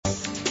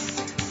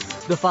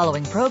The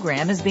following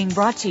program is being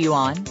brought to you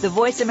on the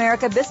Voice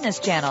America Business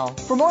Channel.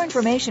 For more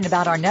information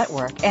about our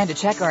network and to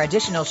check our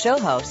additional show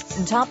hosts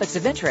and topics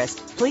of interest,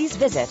 please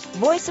visit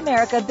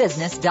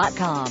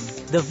voiceamericabusiness.com.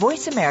 The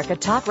Voice America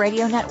Talk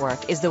Radio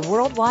Network is the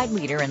worldwide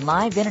leader in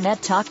live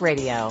Internet talk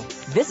radio.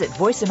 Visit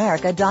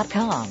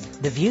voiceamerica.com.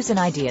 The views and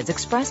ideas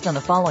expressed on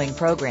the following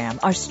program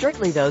are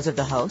strictly those of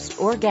the host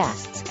or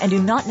guests and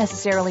do not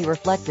necessarily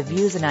reflect the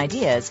views and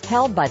ideas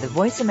held by the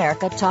Voice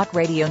America Talk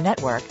Radio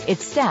Network,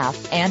 its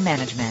staff, and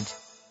management.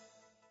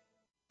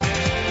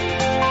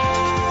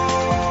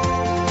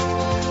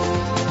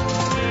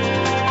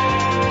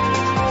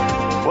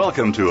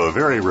 Welcome to a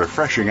very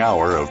refreshing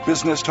hour of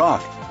business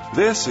talk.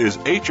 This is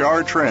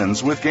HR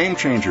Trends with Game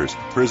Changers,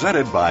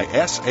 presented by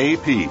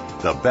SAP.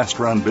 The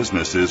best-run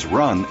businesses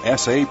run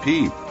SAP.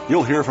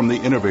 You'll hear from the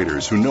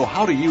innovators who know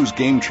how to use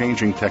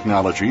game-changing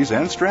technologies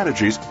and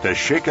strategies to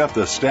shake up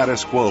the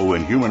status quo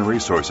in human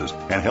resources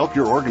and help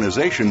your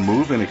organization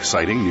move in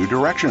exciting new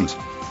directions.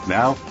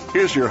 Now,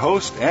 here's your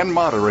host and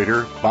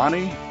moderator,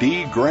 Bonnie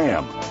D.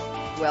 Graham.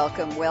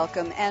 Welcome,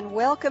 welcome, and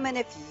welcome. And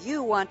if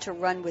you want to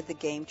run with the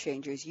Game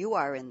Changers, you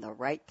are in the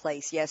right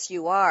place. Yes,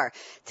 you are.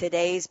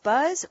 Today's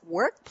buzz,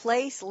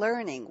 workplace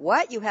learning.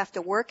 What you have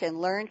to work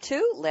and learn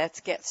too? Let's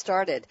get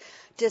started.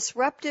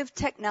 Disruptive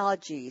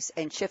technologies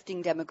and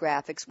shifting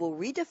demographics will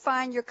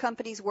redefine your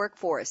company's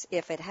workforce.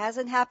 If it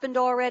hasn't happened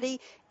already,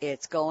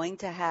 it's going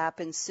to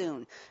happen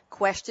soon.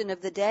 Question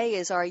of the day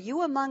is, are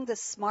you among the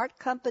smart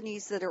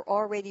companies that are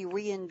already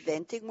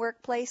reinventing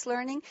workplace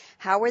learning?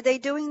 How are they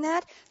doing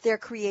that? They're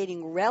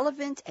creating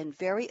relevant and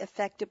very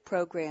effective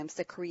programs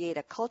that create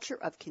a culture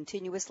of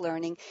continuous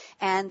learning,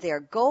 and their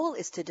goal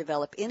is to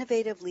develop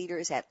innovative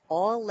leaders at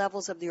all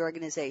levels of the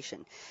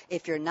organization.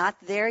 If you're not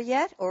there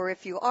yet, or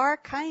if you are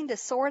kind of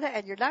sorta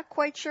and you're not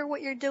quite sure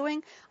what you're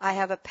doing, I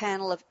have a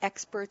panel of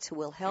experts who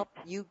will help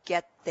you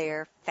get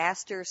there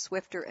faster,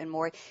 swifter, and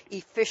more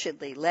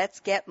efficiently. Let's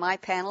get my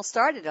panel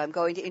started. I'm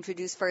going to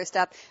introduce first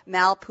up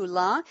Mal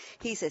Poulin.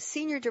 He's a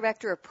Senior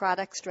Director of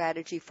Product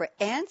Strategy for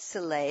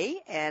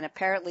Ancile, and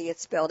apparently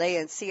it's spelled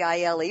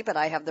A-N-C-I-L-E, but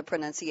I have the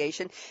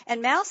pronunciation.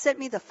 And Mal sent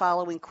me the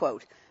following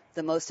quote: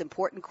 "The most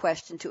important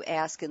question to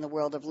ask in the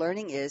world of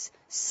learning is,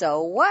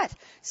 so what?"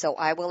 So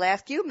I will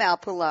ask you, Mal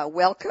Poulin.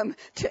 Welcome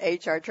to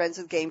HR Trends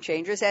with Game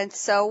Changers. And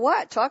so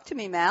what? Talk to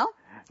me, Mal.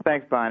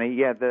 Thanks, Bonnie.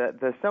 Yeah,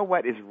 the so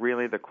what is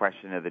really the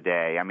question of the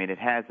day. I mean, it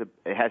has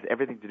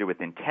everything to do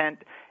with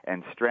intent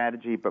and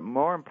strategy, but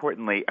more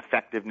importantly,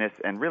 effectiveness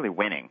and really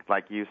winning.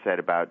 Like you said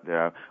about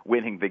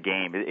winning the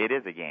game, it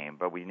is a game,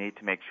 but we need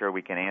to make sure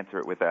we can answer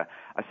it with a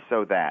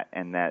so that,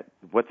 and that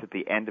what's at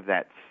the end of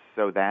that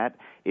so that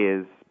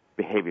is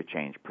behavior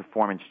change,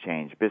 performance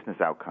change,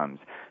 business outcomes.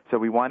 So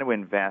we want to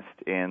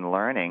invest in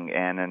learning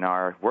and in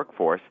our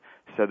workforce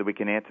so that we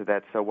can answer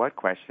that so what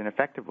question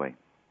effectively.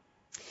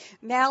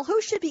 Mal, who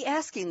should be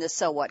asking the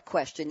so what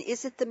question?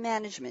 Is it the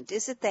management?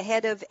 Is it the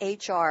head of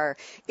HR?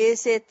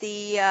 Is it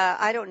the,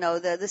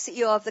 the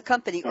CEO of the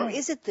company? Or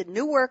is it the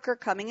new worker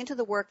coming into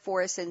the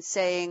workforce and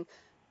saying,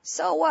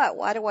 so what?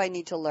 Why do I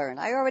need to learn?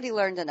 I already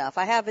learned enough.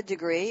 I have a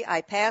degree. I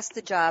passed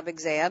the job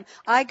exam.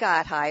 I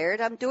got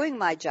hired. I'm doing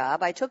my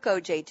job. I took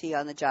OJT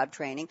on the job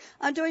training.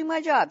 I'm doing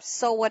my job.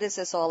 So what is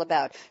this all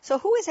about? So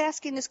who is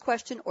asking this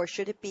question, or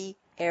should it be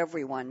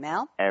everyone,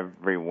 Mal?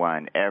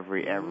 Everyone.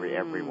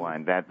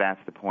 Everyone.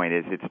 That's the point.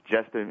 It's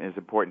just as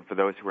important for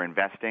those who are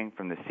investing,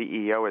 from the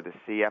CEO or the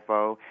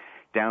CFO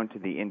down to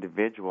the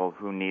individual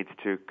who needs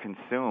to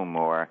consume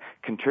or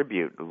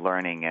contribute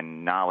learning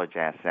and knowledge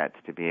assets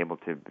to be able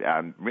to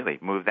really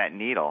move that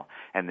needle.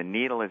 And the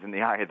needle is in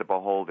the eye of the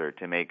beholder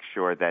to make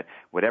sure that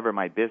whatever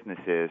my business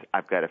is,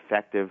 I've got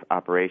effective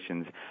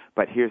operations.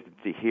 But here's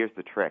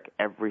the trick: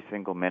 every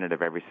single minute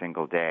of every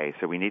single day.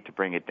 So we need to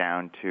bring it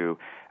down to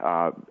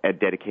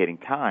dedicating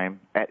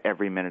time at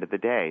every minute of the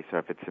day. So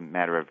if it's a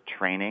matter of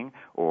training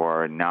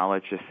or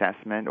knowledge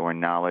assessment or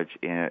knowledge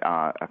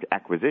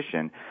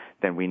acquisition,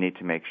 then we need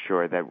to make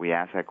sure that we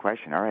ask that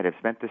question. All right, I've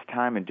spent this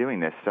time in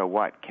doing this, so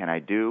what? Can I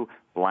do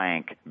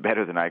blank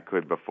better than I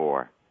could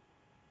before?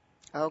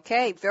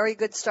 Okay, very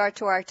good start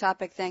to our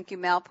topic. Thank you,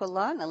 Mal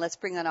Poulin. And let's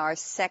bring on our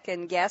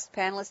second guest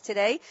panelist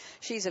today.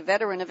 She's a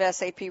veteran of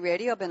SAP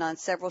Radio, been on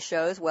several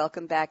shows.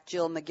 Welcome back,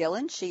 Jill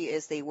McGillen. She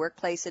is the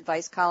workplace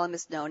advice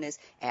columnist known as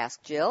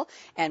Ask Jill.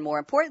 And more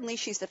importantly,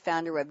 she's the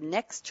founder of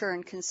Next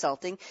Turn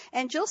Consulting.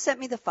 And Jill sent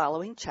me the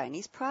following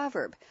Chinese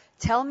proverb: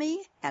 "Tell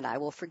me, and I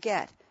will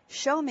forget.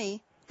 Show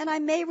me, and I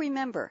may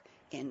remember.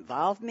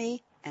 Involve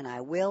me, and I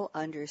will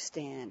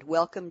understand."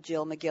 Welcome,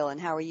 Jill McGillen.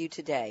 How are you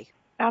today?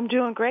 I'm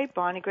doing great,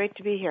 Bonnie. Great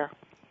to be here.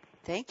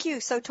 Thank you.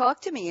 So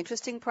talk to me.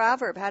 Interesting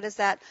proverb. How does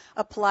that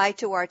apply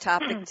to our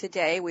topic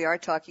today? We are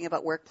talking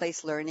about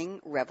workplace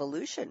learning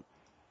revolution.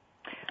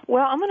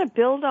 Well, I'm going to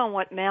build on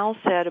what Mal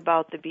said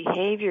about the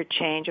behavior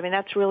change. I mean,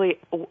 that's really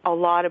a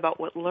lot about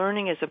what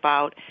learning is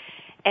about.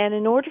 And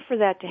in order for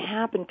that to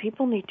happen,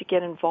 people need to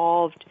get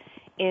involved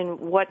in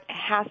what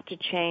has to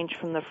change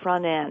from the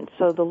front end.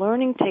 So the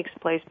learning takes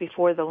place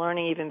before the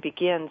learning even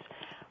begins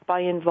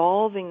by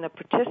involving the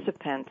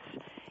participants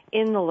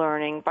in the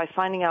learning by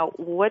finding out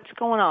what's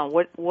going on,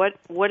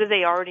 what do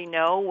they already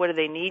know, what do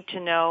they need to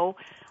know,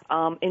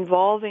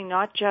 involving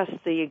not just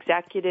the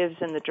executives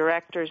and the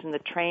directors and the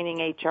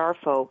training HR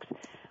folks,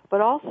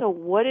 but also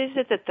what is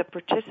it that the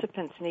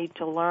participants need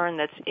to learn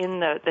that's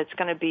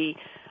going to be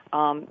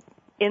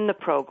in the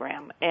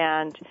program.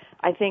 And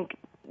I think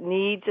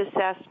needs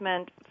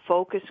assessment,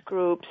 focus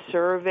groups,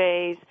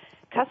 surveys,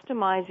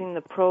 customizing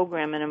the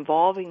program and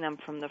involving them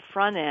from the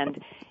front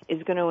end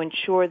is going to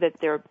ensure that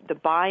the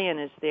buy-in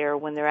is there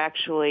when they're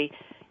actually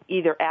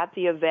either at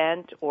the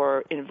event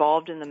or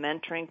involved in the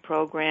mentoring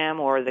program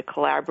or the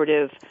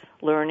collaborative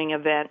learning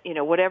event,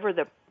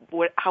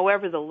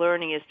 however the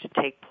learning is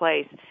to take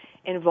place,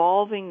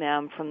 involving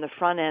them from the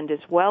front end as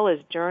well as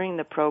during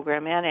the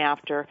program and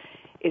after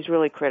is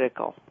really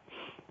critical.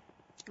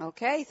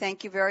 Okay,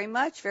 thank you very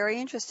much. Very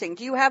interesting.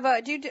 Do you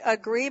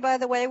agree, by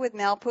the way, with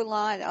Mal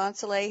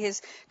Poulin-Oncellet,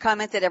 his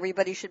comment that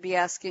everybody should be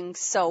asking,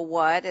 so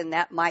what, and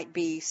that might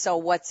be, so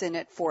what's in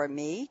it for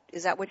me?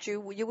 Is that what you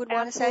would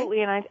want to say?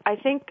 Absolutely, and I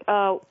think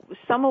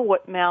some of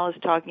what Mal is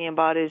talking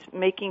about is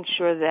making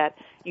sure that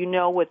you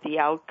know what the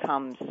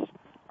outcomes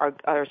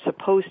are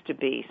supposed to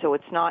be. So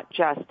it's not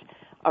just,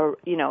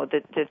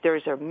 that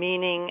there's a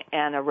meaning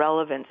and a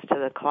relevance to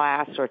the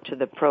class or to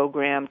the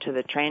program, to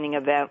the training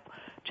event,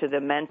 to the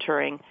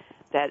mentoring,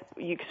 that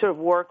you sort of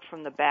work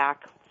from the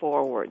back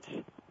forwards.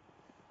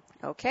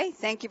 Okay,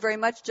 thank you very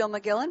much, Jill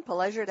McGillen.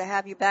 Pleasure to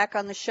have you back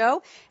on the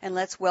show. And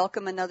let's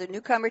welcome another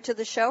newcomer to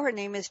the show. Her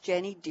name is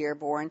Jenny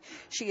Dearborn.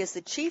 She is the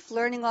Chief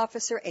Learning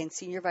Officer and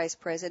Senior Vice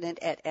President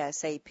at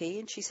SAP.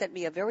 And she sent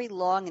me a very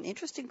long and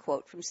interesting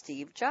quote from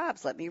Steve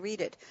Jobs. Let me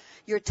read it.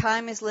 Your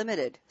time is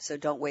limited, so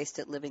don't waste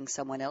it living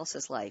someone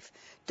else's life.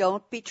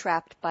 Don't be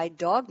trapped by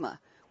dogma,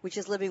 which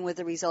is living with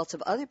the results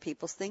of other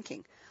people's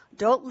thinking.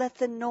 Don't let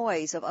the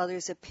noise of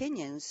others'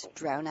 opinions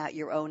drown out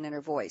your own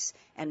inner voice.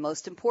 And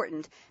most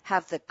important,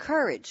 have the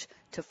courage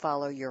to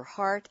follow your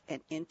heart and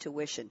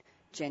intuition.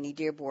 Jenny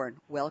Dearborn,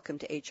 welcome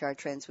to HR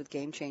Trends with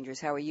Game Changers.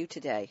 How are you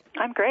today?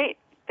 I'm great.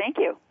 Thank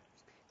you.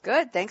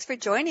 Good. Thanks for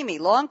joining me.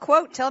 Long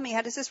quote. Tell me,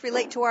 how does this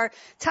relate to our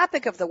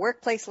topic of the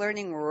workplace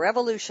learning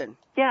revolution?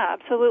 Yeah,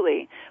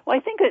 absolutely. Well, I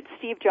think that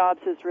Steve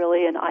Jobs is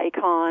really an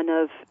icon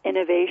of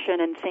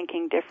innovation and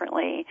thinking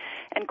differently.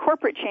 And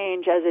corporate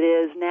change as it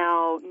is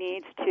now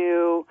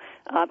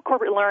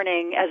corporate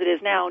learning as it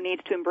is now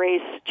needs to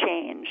embrace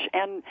change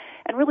and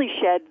really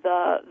shed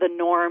the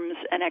norms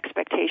and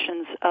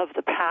expectations of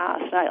the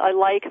past. I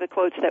like the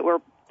quotes that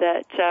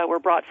were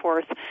brought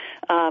forth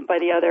by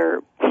the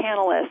other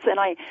panelists. And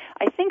I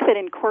think that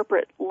in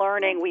corporate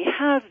learning we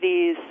have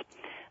these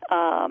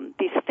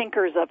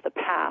thinkers of the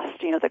past,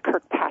 the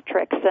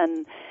Kirkpatricks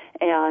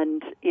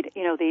and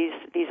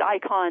these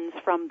icons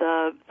from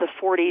the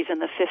 40s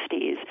and the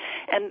 50s.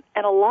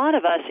 And a lot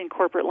of us in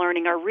corporate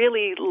learning are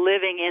really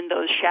living in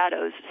those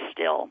shadows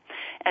still.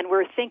 And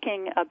we're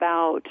thinking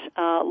about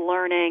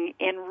learning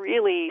in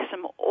really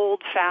some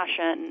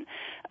old-fashioned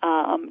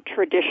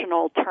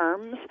traditional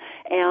terms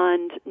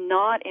and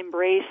not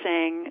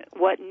embracing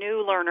what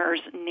new learners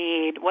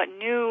need, what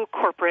new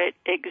corporate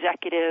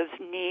executives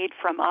need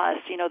from us.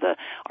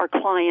 Our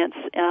clients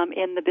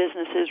in the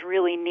businesses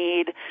really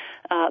need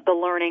the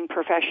learning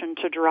profession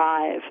to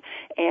drive.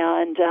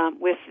 And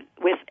with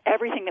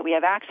everything that we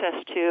have access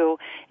to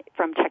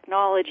from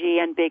technology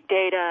and big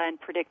data and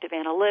predictive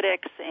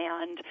analytics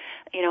and,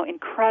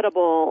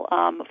 incredible,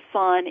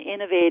 fun,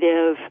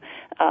 innovative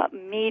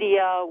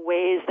media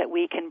ways that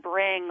we can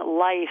bring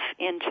life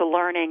into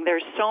learning.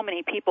 There's so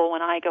many people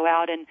when I go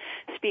out and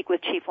speak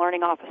with chief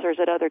learning officers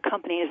at other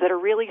companies that are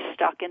really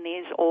stuck in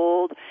these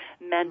old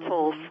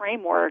mental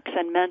frameworks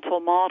and mental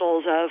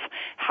models of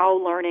how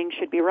learning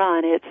should be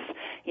run. It's,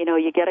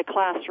 you get a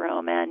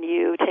classroom and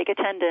you take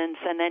attendance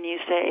and then you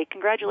say,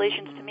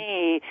 congratulations to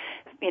me.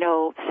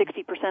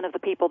 60% of the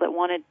people that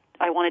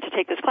I wanted to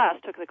take this class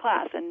took the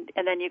class, and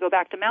then you go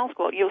back to Mal's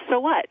quote. So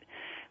what?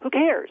 Who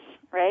cares,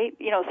 right?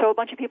 So a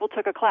bunch of people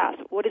took a class.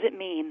 What does it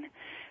mean,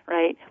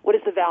 right? What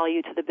is the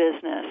value to the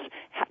business?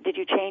 Did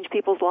you change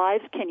people's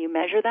lives? Can you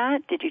measure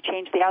that? Did you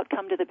change the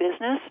outcome to the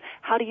business?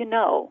 How do you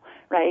know,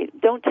 right?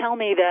 Don't tell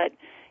me that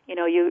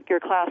your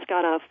class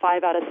got a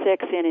 5 out of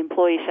 6 in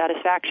employee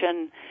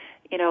satisfaction.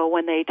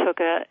 When they took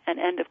an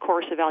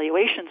end-of-course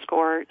evaluation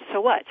score,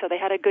 so what? So they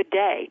had a good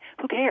day.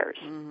 Who cares,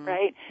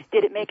 right?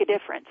 Did it make a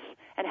difference?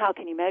 And how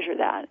can you measure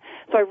that?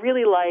 So I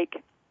really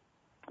like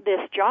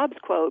this Jobs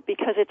quote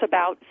because it's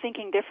about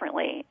thinking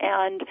differently.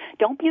 And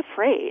don't be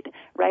afraid,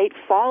 right?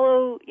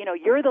 Follow,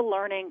 you're the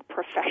learning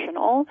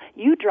professional.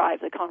 You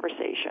drive the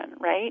conversation,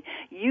 right?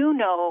 You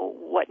know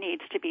what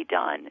needs to be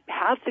done.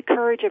 Have the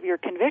courage of your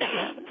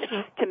convictions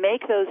to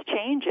make those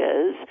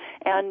changes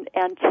and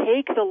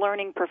take the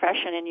learning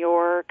profession in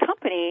your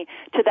company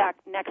to that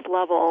next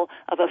level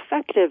of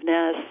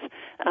effectiveness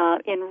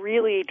in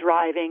really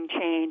driving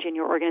change in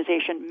your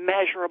organization,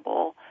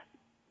 measurable,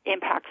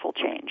 impactful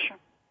change.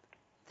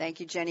 Thank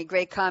you, Jenny.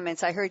 Great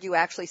comments. I heard you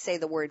actually say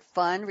the word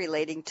fun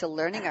relating to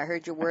learning. I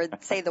heard you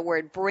say the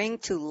word bring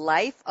to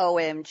life,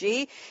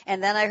 OMG.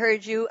 And then I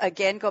heard you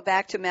again go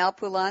back to Mal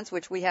Poulin's,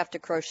 which we have to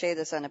crochet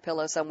this on a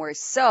pillow somewhere.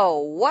 So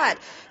what?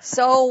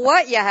 So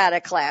what you had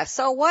a class?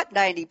 So what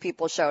 90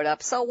 people showed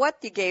up? So what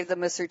you gave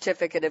them a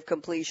certificate of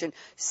completion?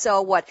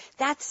 So what?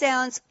 That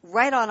sounds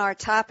right on our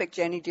topic,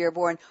 Jenny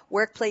Dearborn,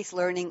 workplace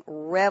learning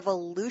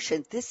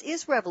revolution. This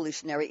is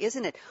revolutionary,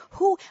 isn't it?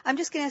 I'm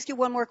just going to ask you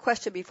one more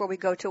question before we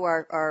go to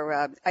our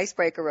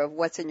icebreaker of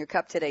what's in your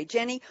cup today.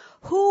 Jenny,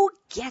 who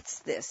gets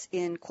this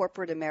in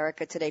corporate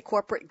America today,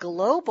 corporate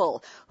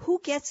global? Who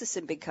gets this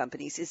in big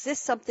companies? Is this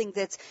something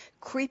that's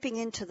creeping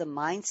into the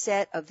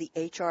mindset of the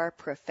HR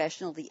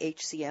professional, the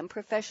HCM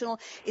professional?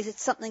 Is it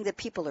something that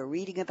people are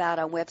reading about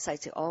on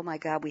websites? Say, oh my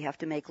God, we have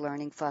to make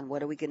learning fun.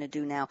 What are we going to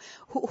do now?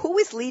 Who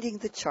is leading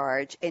the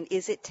charge, and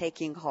is it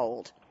taking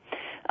hold?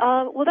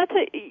 Well,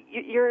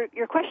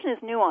 your question is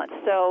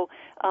nuanced. So,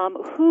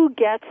 who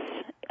gets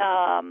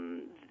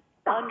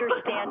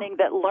understanding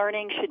that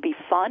learning should be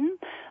fun?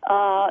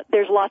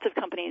 There's lots of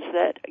companies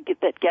that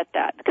get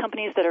that.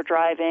 Companies that are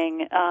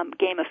driving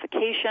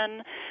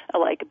gamification,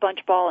 like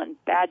Bunchball and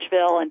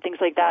Badgeville and things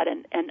like that,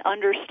 and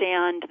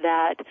understand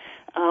that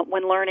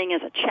when learning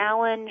is a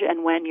challenge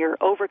and when you're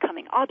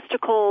overcoming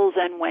obstacles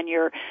and when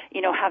you're,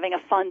 having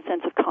a fun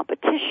sense of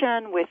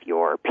competition with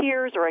your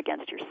peers or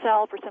against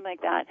yourself or something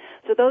like that.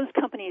 So those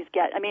companies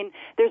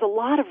there's a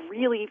lot of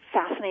really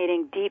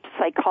fascinating deep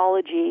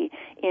psychology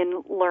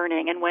in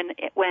learning, and when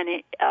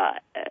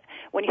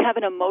you have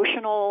an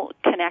emotional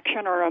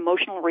connection or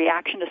emotional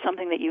reaction to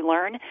something that you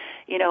learn,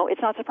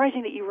 it's not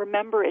surprising that you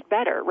remember it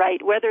better,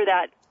 right? Whether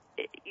that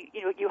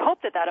you hope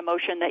that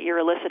emotion that you're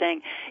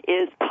eliciting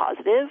is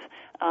positive,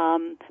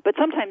 but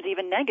sometimes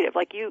even negative.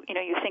 Like you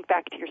think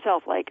back to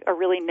yourself, like a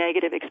really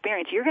negative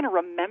experience. You're going to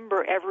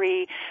remember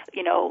every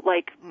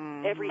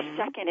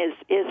second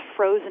is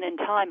frozen in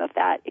time of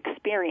that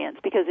experience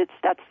because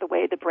that's the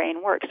way the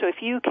brain works. So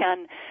if you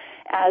can,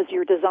 as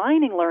you're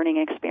designing learning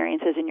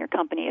experiences in your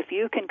company, if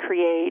you can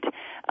create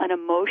an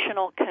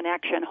emotional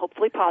connection,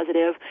 hopefully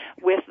positive,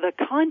 with the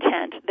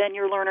content, then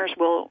your learners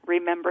will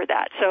remember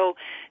that. So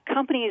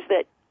companies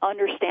that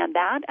understand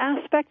that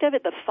aspect of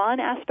it, the fun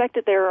aspect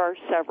of it, there are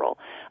several.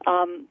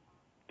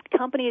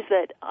 Companies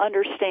that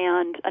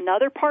understand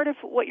another part of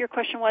what your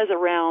question was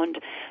around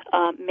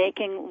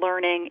making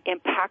learning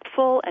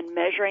impactful and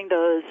measuring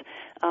those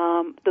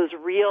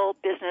real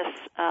business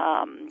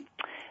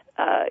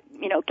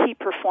key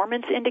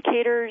performance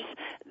indicators.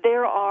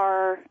 There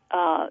are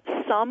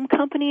some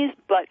companies,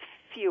 but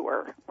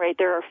fewer, right?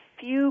 There are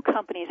few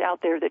companies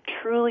out there that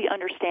truly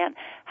understand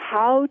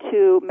how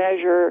to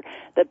measure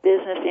the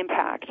business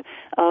impact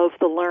of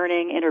the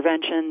learning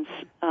interventions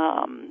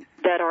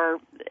that are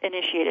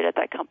initiated at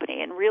that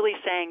company, and really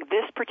saying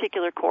this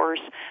particular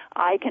course,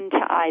 I can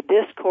tie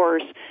this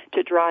course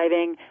to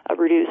driving a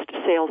reduced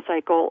sales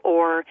cycle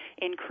or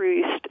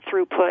increased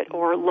throughput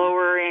or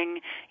lowering,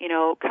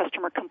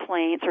 customer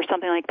complaints or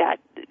something like that.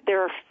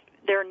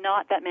 There are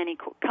not that many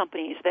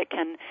companies that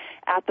can,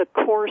 at the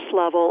course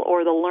level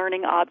or the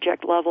learning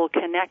object level,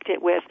 connect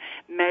it with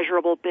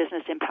measurable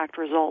business impact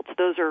results.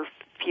 Those are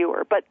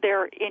fewer, but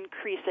they're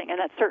increasing, and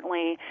that's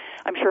certainly,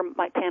 I'm sure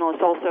my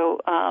panelists also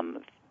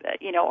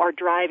are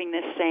driving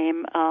this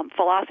same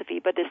philosophy,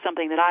 but this is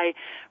something that I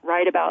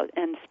write about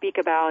and speak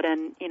about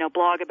and,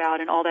 blog about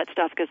and all that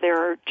stuff, because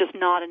there are just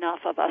not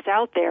enough of us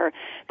out there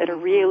that are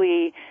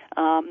really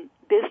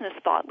business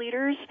thought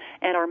leaders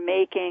and are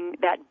making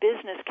that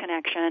business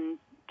connection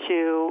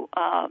to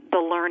the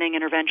learning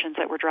interventions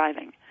that we're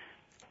driving.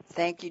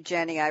 Thank you,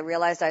 Jenny. I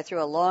realized I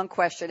threw a long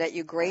question at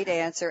you. Great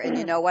answer. And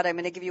you know what? I'm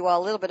going to give you all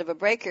a little bit of a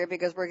break here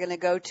because we're going to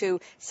go to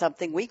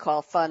something we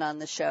call fun on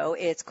the show.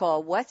 It's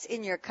called What's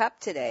in Your Cup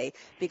Today,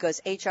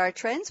 because HR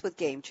Trends with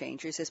Game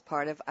Changers is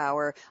part of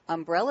our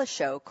umbrella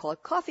show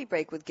called Coffee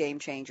Break with Game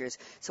Changers.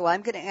 So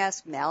I'm going to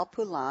ask Mal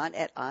Poulin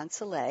at On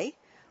Soleil,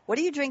 what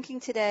are you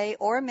drinking today?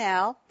 Or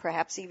Mal,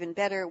 perhaps even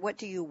better, what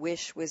do you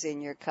wish was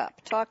in your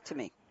cup? Talk to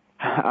me.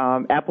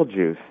 Apple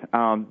juice.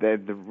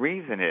 The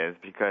reason is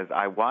because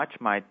I watch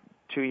my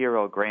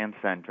 2-year-old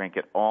grandson drink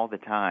it all the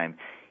time.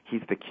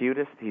 He's the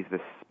cutest, he's the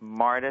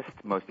smartest,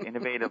 most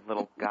innovative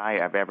little guy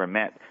I've ever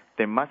met.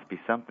 There must be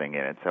something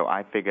in it, so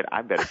I figured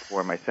I better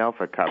pour myself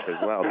a cup as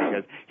well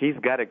because he's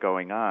got it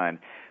going on.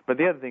 But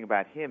the other thing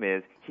about him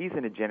is he's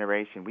in a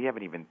generation we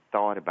haven't even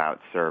thought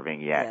about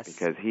serving yet,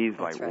 because he's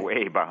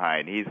way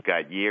behind. He's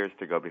got years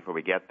to go before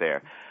we get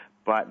there.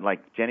 But like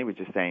Jenny was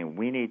just saying,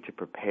 we need to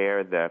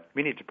prepare the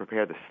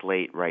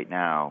slate right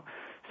now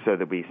so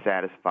that we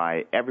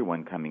satisfy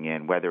everyone coming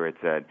in, whether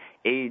it's an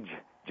age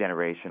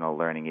generational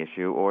learning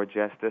issue or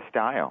just a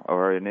style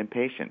or an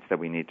impatience that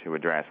we need to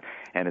address.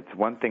 And it's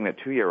one thing that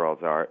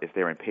 2-year-olds are is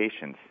their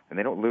impatience, and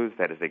they don't lose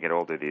that as they get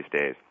older these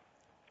days.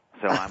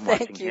 So I'm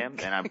watching him,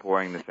 and I'm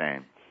pouring the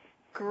same.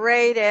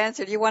 Great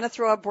answer. Do you want to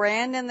throw a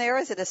brand in there?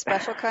 Is it a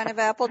special kind of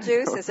apple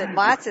juice? Is it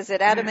Mott's? Is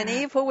it Adam and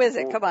Eve? Who is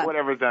it? Come on.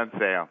 Whatever's on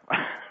sale.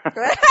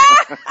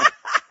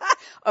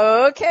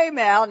 Okay,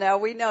 Mal, now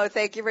we know.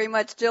 Thank you very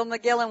much. Jill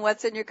McGillen,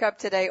 what's in your cup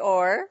today,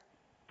 or?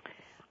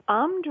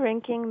 I'm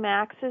drinking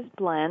Max's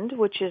Blend,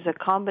 which is a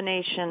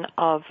combination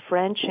of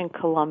French and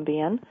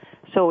Colombian,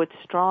 so it's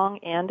strong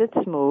and it's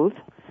smooth.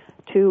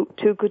 Two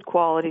good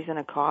qualities in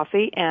a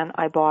coffee, and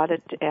I bought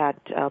it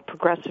at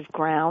Progressive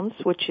Grounds,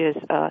 which is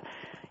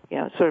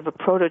sort of a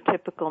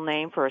prototypical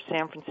name for a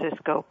San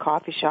Francisco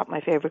coffee shop,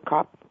 my favorite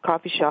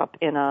coffee shop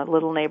in a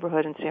little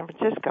neighborhood in San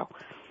Francisco.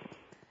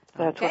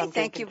 So that's what I'm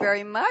thank you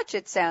very much.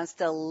 It sounds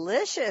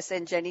delicious.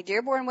 And Jenny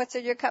Dearborn, what's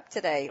in your cup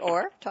today?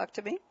 Or, talk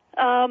to me.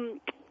 I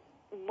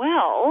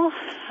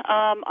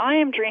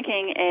am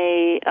drinking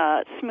a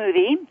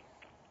smoothie,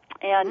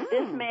 and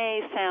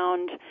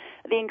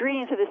the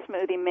ingredients of this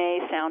smoothie may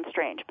sound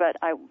strange, but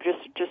I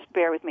just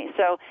bear with me.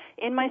 So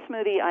in my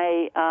smoothie,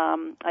 I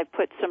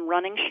put some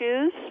running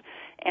shoes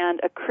and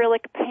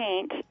acrylic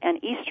paint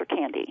and Easter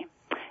candy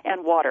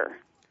and water,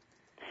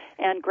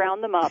 and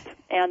ground them up,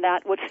 and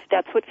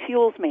that's what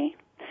fuels me.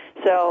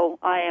 So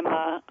I am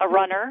a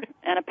runner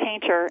and a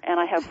painter, and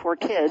I have 4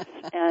 kids,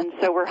 and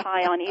so we're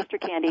high on Easter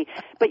candy.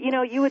 But,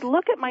 you would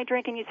look at my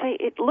drink and you'd say,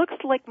 it looks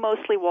like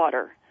mostly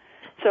water.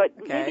 So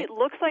maybe it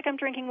looks like I'm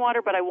drinking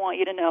water, but I want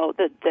you to know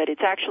that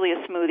it's actually a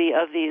smoothie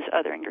of these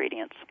other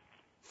ingredients.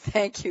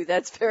 Thank you.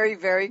 That's very,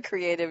 very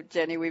creative,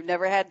 Jenny. We've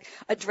never had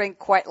a drink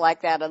quite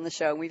like that on the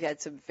show, and we've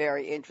had some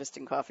very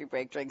interesting coffee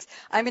break drinks.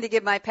 I'm going to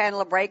give my panel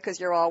a break because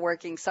you're all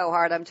working so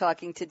hard. I'm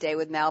talking today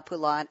with Mal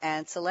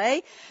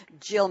Poulan-Ancillay,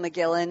 Jill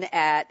McGillen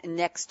at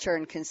Next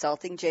Turn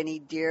Consulting, Jenny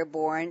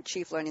Dearborn,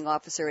 Chief Learning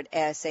Officer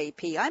at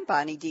SAP. I'm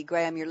Bonnie D.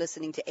 Graham. You're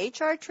listening to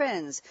HR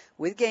Trends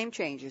with Game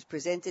Changers,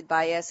 presented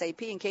by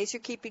SAP. In case you're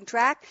keeping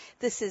track,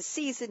 this is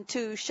Season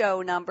 2,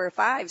 Show number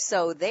 5.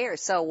 So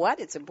what?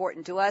 It's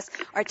important to us.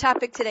 Our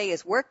topic today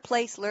is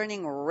Workplace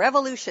Learning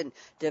Revolution,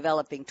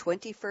 developing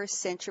 21st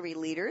century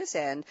leaders,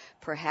 and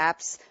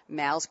perhaps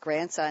Mal's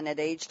grandson at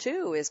age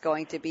 2 is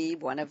going to be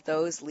one of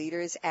those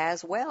leaders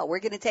as well. We're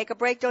going to take a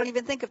break. Don't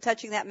even think of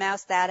touching that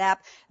mouse, that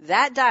app,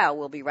 that dial.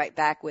 We'll be right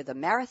back with a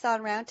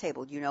Marathon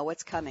Roundtable. You know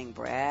what's coming.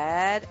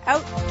 Brad,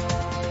 out.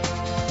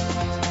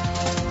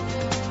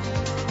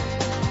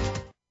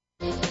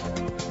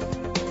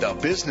 The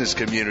business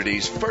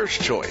community's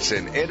first choice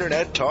in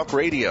Internet Talk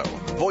Radio.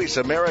 Voice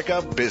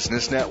America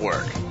Business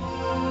Network.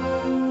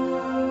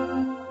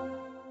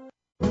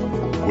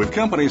 With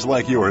companies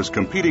like yours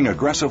competing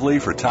aggressively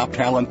for top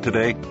talent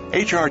today,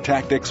 HR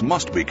tactics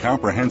must be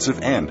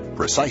comprehensive and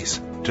precise.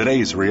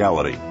 Today's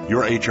reality.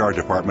 Your HR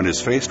department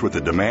is faced with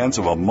the demands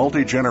of a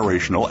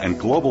multi-generational and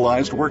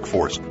globalized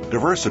workforce,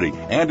 diversity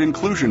and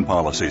inclusion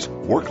policies,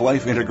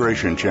 work-life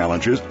integration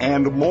challenges,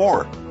 and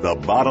more. The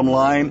bottom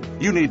line,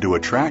 you need to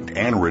attract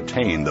and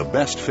retain the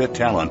best fit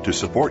talent to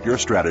support your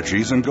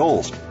strategies and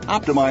goals,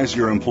 optimize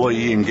your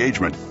employee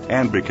engagement,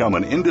 and become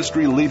an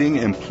industry-leading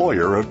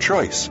employer of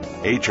choice.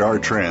 HR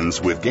Trends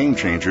with Game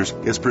Changers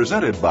is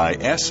presented by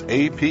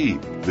SAP.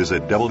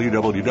 Visit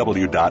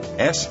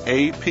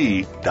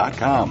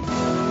www.sap.com. When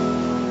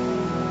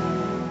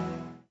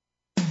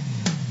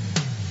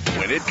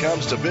it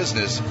comes to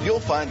business,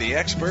 you'll find the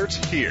experts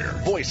here.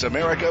 Voice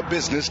America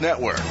Business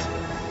Network.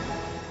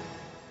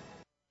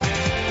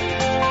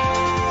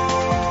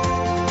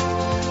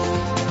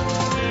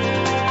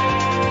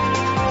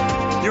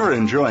 You're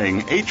enjoying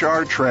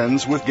HR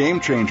Trends with Game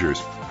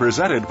Changers,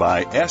 presented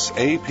by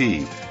SAP.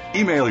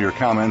 Email your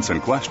comments and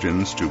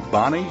questions to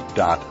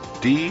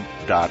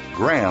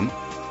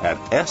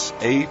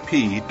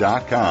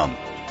bonnie.d.graham@sap.com.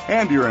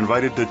 And you're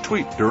invited to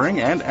tweet during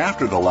and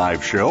after the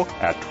live show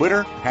at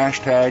Twitter,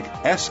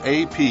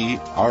 #SAPRADIO.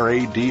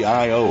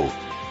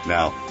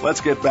 Now,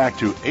 let's get back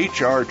to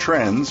HR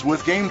Trends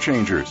with Game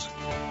Changers.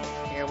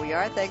 Here we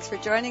are. Thanks for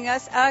joining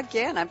us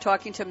again. I'm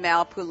talking to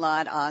Mal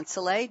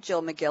Poulan-Ancillay,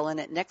 Jill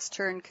McGillen at Next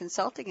Turn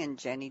Consulting, and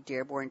Jenny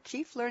Dearborn,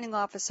 Chief Learning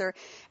Officer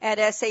at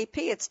SAP.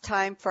 It's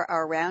time for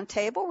our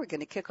roundtable. We're going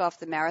to kick off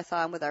the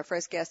marathon with our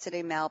first guest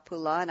today, Mal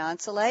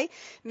Poulan-Ancillay.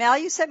 Mal,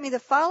 you sent me the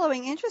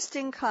following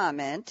interesting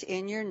comment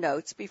in your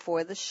notes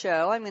before the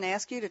show. I'm going to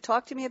ask you to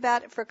talk to me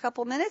about it for a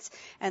couple minutes,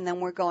 and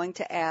then we're going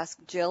to ask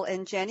Jill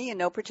and Jenny in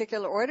no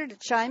particular order to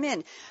chime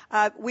in.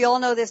 We all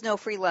know there's no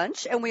free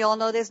lunch, and we all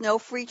know there's no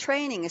free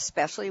training,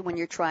 especially when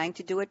you're trying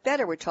to do it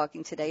better. We're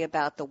talking today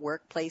about the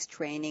workplace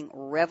training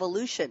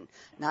revolution,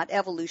 not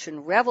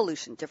evolution,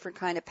 revolution, different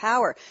kind of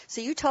power.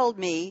 So you told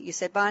me, you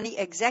said, Bonnie,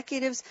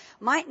 executives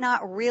might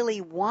not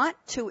really want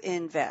to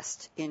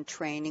invest in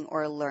training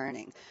or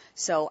learning.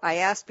 So I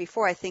asked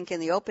before, I think in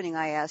the opening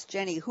I asked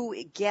Jenny, who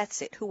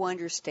gets it, who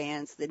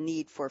understands the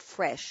need for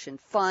fresh and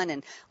fun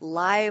and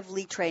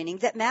lively training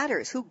that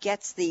matters? Who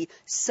gets the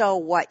so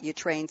what you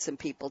train some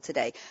people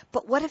today?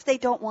 But what if they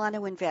don't want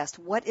to invest?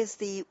 What's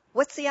the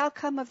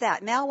outcome of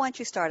that? Mal, why don't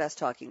you start us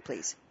talking,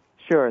 please?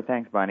 Sure.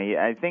 Thanks, Bonnie.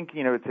 I think,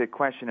 it's a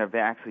question of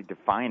actually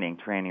defining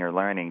training or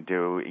learning.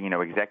 Do,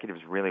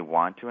 executives really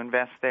want to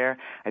invest there?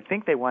 I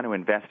think they want to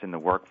invest in the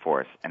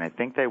workforce, and I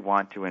think they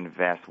want to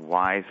invest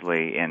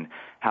wisely in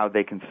how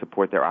they can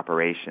support their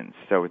operations.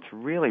 So it's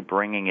really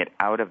bringing it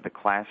out of the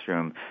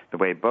classroom the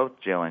way both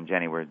Jill and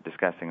Jenny were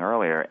discussing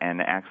earlier, and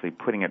actually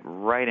putting it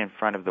right in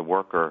front of the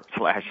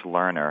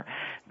worker/learner,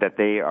 that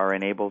they are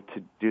enabled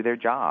to do their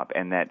job,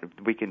 and that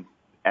we can,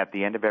 at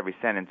the end of every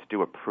sentence,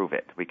 do a prove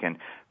it. We can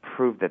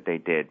prove that they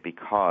did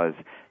because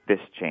this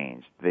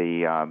changed.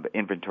 The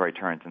inventory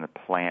turns in the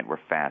plant were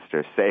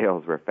faster,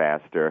 sales were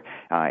faster,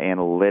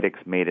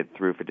 analytics made it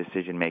through for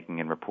decision-making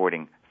and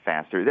reporting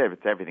faster.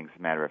 Everything's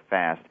a matter of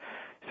fast.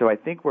 So I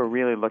think we're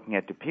really looking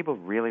at, do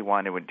executives really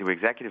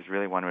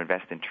want to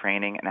invest in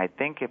training? And I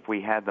think if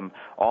we had them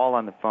all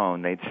on the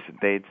phone,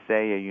 they'd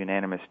say a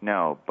unanimous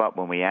no. But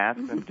when we ask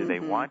them, do they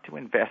want to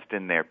invest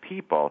in their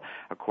people,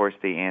 of course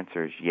the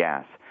answer is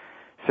yes.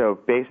 So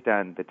based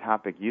on the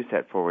topic you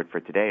set forward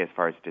for today as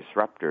far as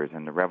disruptors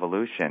and the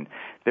revolution,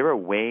 there are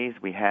ways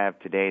we have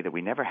today that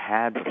we never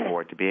had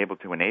before to be able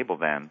to enable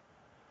them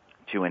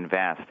to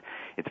invest.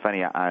 It's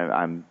funny,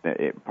 I'm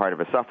part of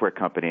a software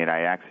company, and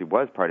I actually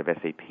was part of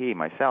SAP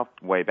myself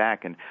way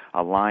back, and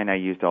a line I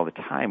used all the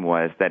time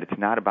was that it's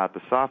not about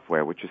the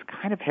software, which is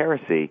kind of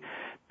heresy,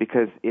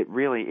 because it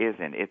really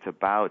isn't. It's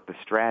about the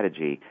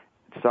strategy.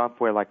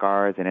 Software like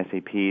ours and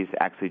SAP's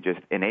actually just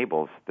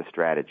enables the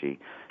strategy.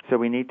 So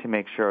we need to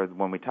make sure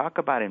when we talk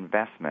about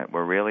investment,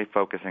 we're really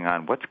focusing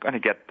on what's going to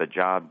get the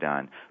job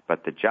done.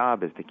 But the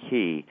job is the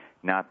key,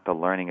 not the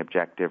learning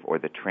objective or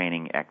the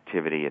training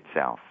activity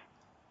itself.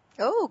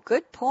 Oh,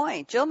 good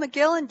point. Jill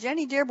McGillen,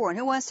 Jenny Dearborn,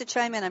 who wants to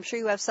chime in? I'm sure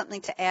you have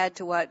something to add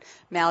to what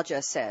Mal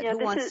just said. Yeah,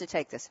 who wants to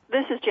take this?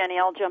 This is Jenny.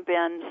 I'll jump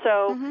in.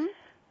 So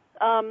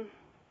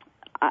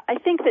I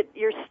think that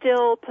you're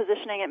still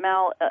positioning it,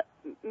 Mal,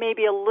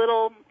 maybe a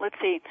little, let's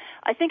see,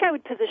 I think I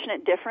would position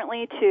it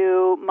differently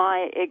to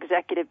my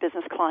executive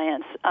business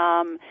clients,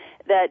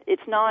 that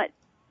it's not,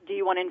 do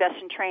you want to invest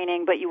in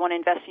training, but you want to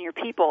invest in your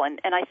people. And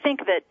I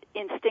think that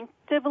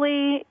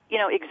instinctively,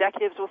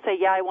 executives will say,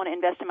 yeah, I want to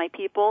invest in my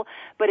people,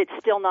 but it's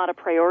still not a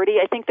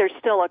priority. I think there's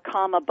still a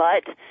comma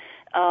but.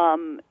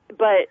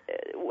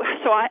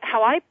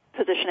 How I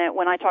position it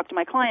when I talk to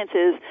my clients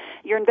is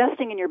you're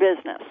investing in your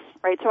business,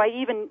 right? So I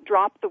even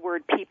drop the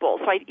word people.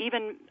 So I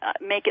even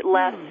make it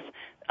less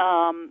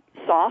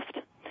soft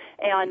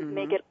and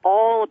make it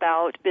all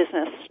about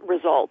business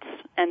results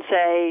and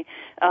say,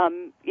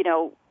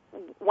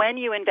 when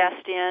you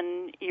invest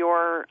in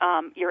your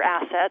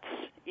assets,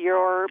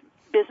 your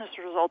business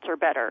results are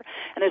better.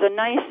 And there's a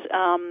nice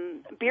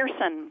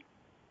Beerson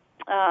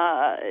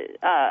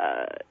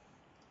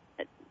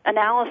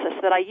analysis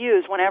that I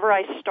use whenever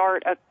I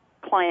start a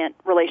client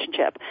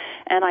relationship,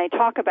 and I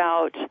talk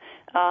about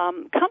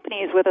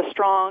companies with a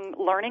strong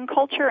learning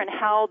culture and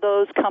how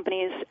those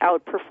companies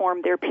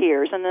outperform their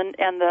peers. And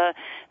the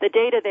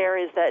data there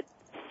is that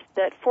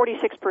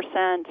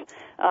 46%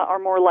 are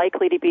more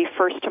likely to be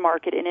first to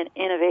market in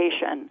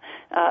innovation.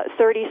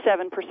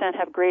 37%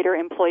 have greater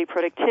employee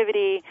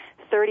productivity.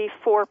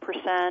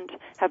 34%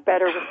 have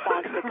better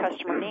response to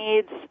customer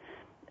needs.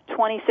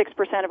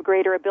 26% have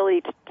greater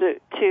ability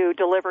to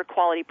deliver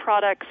quality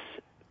products.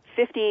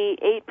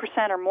 58%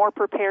 are more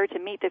prepared to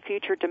meet the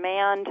future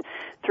demand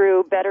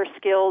through better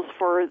skills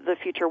for the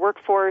future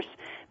workforce.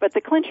 But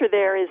the clincher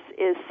there is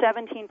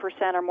 17%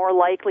 are more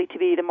likely to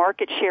be the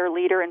market share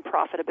leader in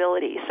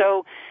profitability.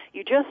 So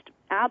you just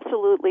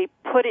absolutely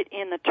put it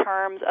in the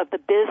terms of the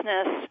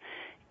business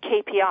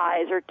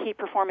KPIs or key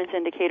performance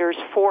indicators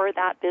for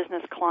that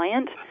business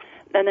client.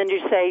 And then you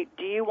say,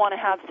 do you want to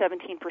have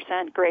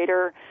 17%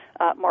 greater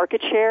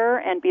market share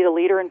and be the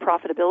leader in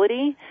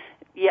profitability?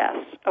 Yes.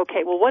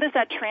 Okay, well, what does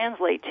that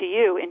translate to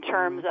you in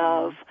terms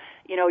of,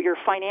 your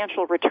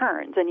financial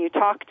returns? And you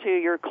talk to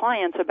your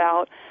clients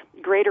about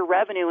greater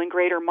revenue and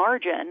greater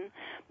margin,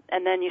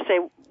 and then you say,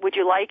 would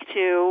you like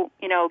to,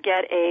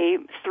 get a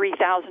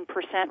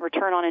 3,000%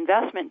 return on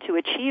investment to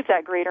achieve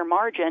that greater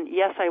margin?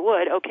 Yes, I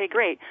would. Okay,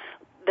 great.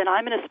 Then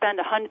I'm going to spend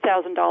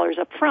 $100,000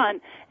 up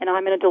front, and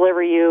I'm going to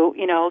deliver you,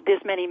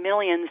 this many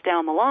millions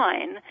down the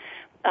line.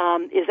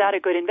 Is that a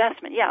good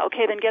investment? Yeah,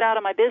 okay, then get out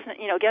of my business,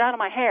 get out of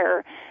my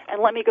hair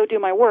and let me go do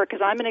my work,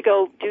 because I'm going to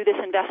go do this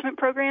investment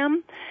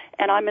program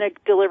and I'm going to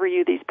deliver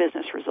you these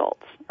business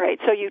results, right?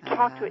 So you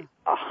talk to it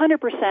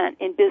 100%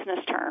 in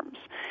business terms.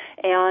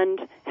 And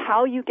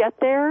how you get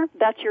there,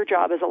 that's your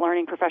job as a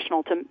learning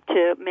professional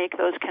to make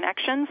those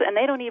connections, and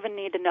they don't even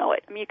need to know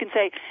it. I mean, you can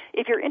say,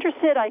 if you're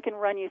interested, I can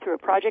run you through a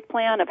project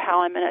plan of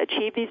how I'm going to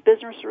achieve these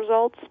business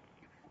results.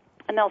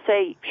 And they'll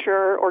say,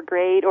 sure, or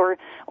great, or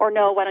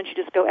no, why don't you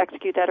just go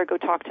execute that, or go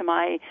talk to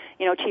my,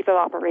 chief of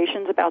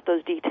operations about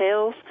those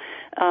details.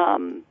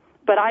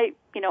 But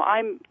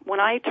when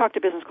I talk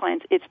to business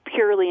clients, it's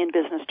purely in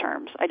business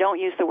terms. I don't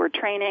use the word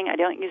training. I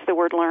don't use the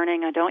word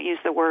learning. I don't use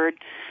the word,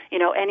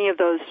 any of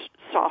those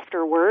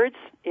softer words.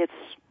 It's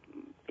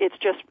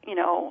just,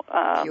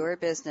 pure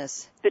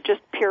business. It's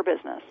just pure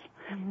business.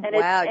 And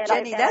wow,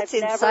 Jenny, that's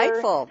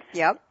insightful.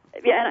 Yep.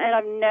 Yeah, and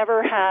I've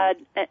never had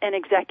an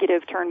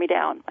executive turn me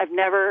down. I've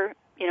never,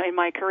 in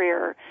my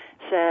career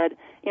said,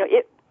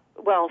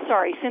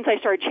 since I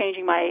started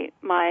changing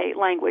my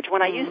language.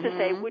 When I used to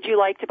say, would you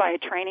like to buy a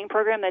training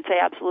program? They'd say,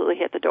 absolutely,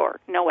 hit the door.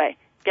 No way.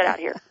 Get out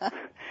of here.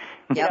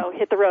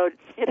 Hit the road,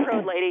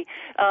 lady.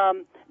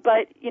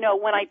 But,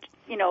 when I,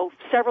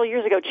 several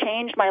years ago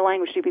changed my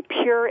language to be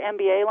pure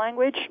MBA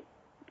language,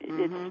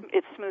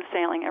 it's smooth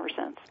sailing ever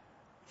since.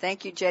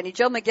 Thank you, Jenny.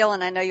 Jill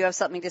McGillen, I know you have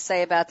something to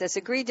say about this.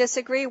 Agree,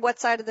 disagree? What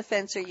side of the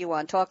fence are you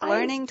on? Talk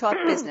learning, talk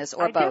business,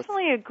 or both? I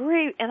definitely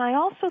agree, and I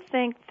also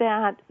think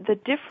that the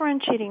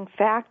differentiating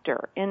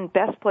factor in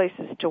best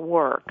places to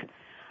work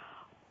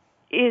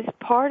is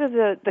part of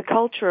the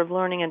culture of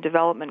learning and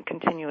development,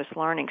 continuous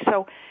learning.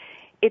 So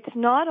it's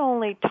not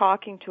only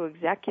talking to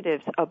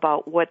executives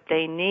about what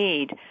they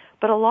need,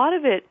 but a lot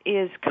of it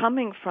is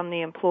coming from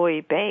the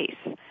employee base.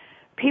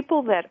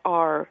 People that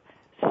are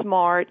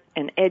smart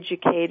and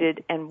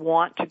educated and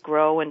want to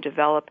grow and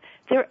develop,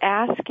 they're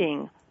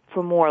asking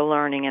for more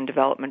learning and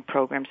development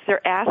programs.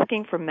 They're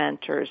asking for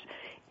mentors.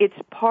 It's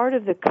part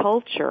of the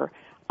culture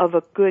of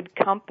a good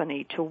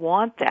company to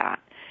want that.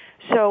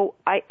 So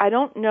I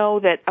don't know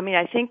that,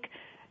 I think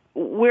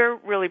we're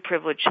really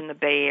privileged in the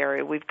Bay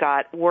Area. We've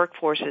got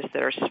workforces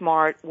that are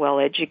smart,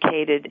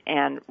 well-educated,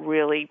 and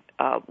really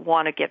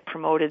want to get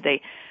promoted.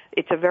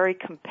 It's a very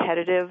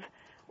competitive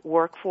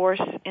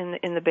workforce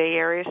in the Bay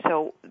Area.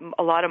 So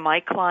a lot of my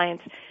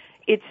clients,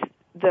 it's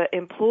the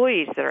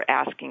employees that are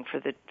asking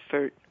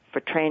for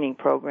training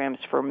programs,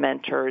 for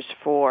mentors,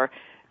 for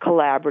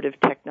collaborative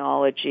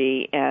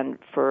technology, and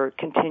for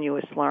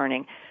continuous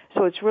learning.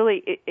 So it's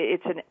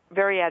a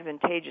very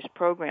advantageous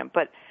program.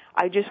 But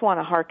I just want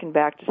to harken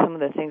back to some of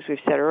the things we've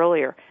said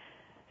earlier.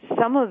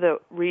 Some of the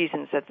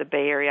reasons that the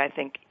Bay Area, I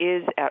think,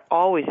 is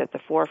always at the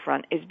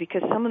forefront is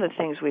because some of the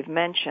things we've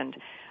mentioned,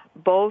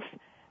 both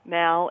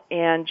Mal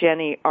and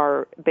Jenny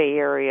are Bay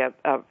Area,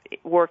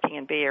 working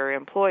in Bay Area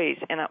employees.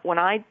 And when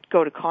I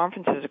go to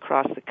conferences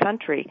across the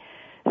country,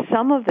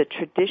 some of the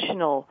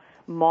traditional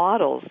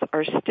models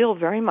are still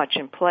very much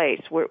in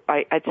place.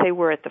 I'd say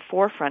we're at the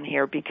forefront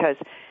here because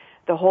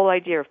the whole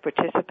idea of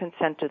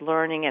participant-centered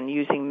learning and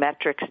using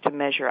metrics to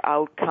measure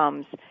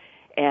outcomes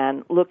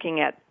and looking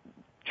at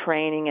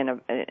training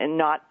and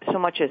not so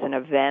much as an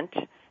event,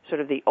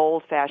 sort of the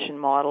old-fashioned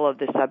model of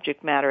the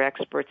subject matter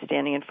expert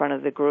standing in front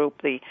of the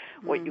group,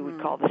 what you would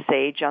call the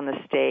sage on the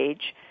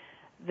stage,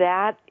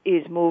 that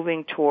is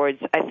moving towards,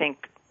 I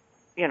think,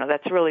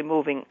 that's really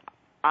moving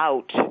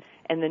out.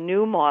 And the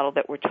new model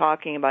that we're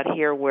talking about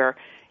here where,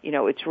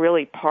 it's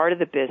really part of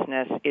the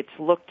business, it's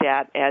looked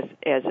at as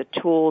a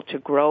tool to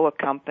grow a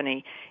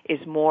company,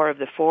 is more of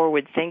the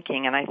forward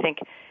thinking. And I think,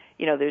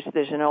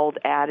 there's an old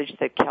adage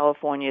that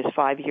California is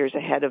 5 years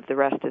ahead of the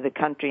rest of the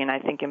country, and I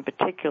think in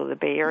particular the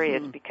Bay Area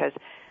is because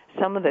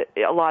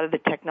a lot of the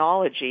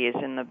technology is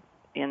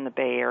in the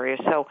Bay Area.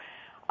 So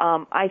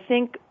I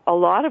think a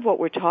lot of what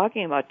we're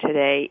talking about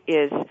today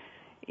is,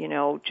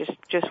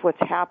 just what's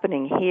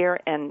happening here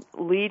and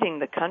leading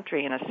the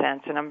country in a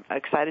sense, and I'm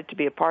excited to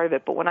be a part of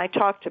it. But when I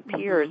talk to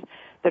peers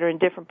that are in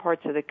different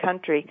parts of the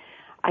country,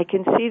 I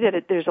can see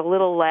that there's a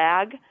little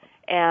lag.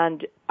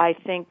 And I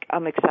think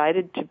I'm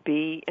excited to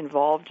be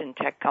involved in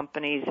tech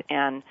companies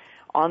and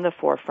on the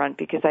forefront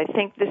because I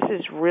think this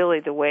is really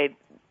the way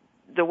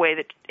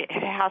that it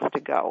has to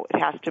go. It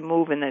has to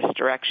move in this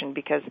direction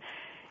because,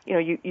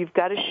 you've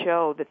got to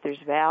show that there's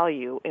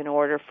value in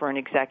order for an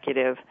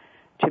executive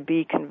to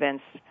be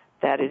convinced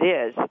that it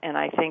is. And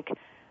I think,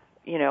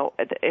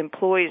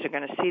 employees are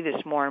going to see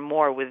this more and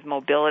more with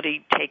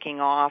mobility taking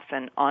off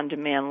and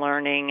on-demand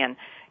learning. And,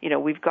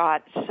 we've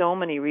got so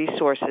many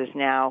resources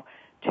now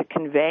to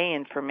convey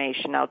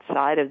information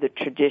outside of the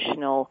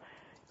traditional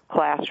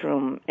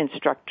classroom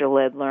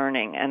instructor-led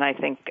learning. And I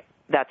think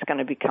that's going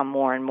to become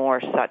more and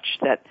more such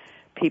that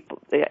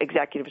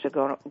executives are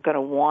going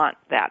to want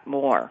that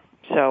more.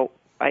 So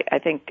I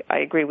think I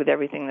agree with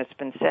everything that's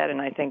been said, and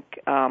I think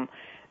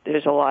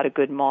there's a lot of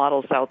good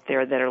models out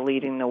there that are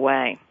leading the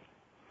way.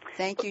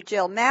 Thank you,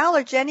 Jill. Mal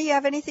or Jenny, you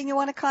have anything you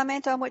want to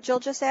comment on what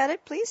Jill just added,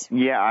 please?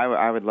 Yeah,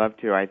 I would love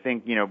to. I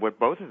think, what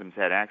both of them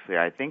said, actually,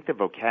 I think the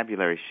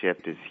vocabulary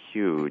shift is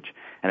huge,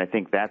 and I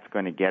think that's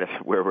going to get us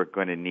where we're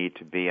going to need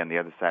to be on the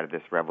other side of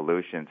this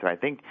revolution. So I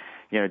think,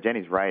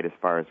 Jenny's right as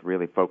far as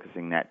really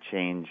focusing that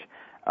change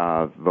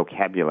of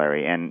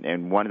vocabulary.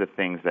 And one of the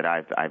things that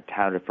I've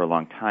touted for a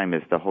long time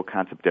is the whole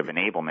concept of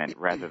enablement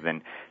rather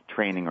than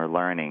training or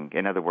learning.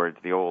 In other words,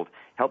 the old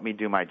help me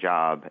do my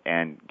job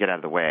and get out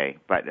of the way.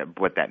 But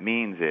what that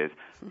means is,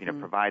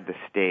 provide the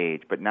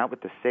stage, but not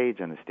with the sage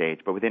on the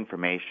stage, but with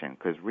information.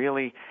 Because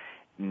really,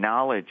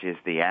 knowledge is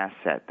the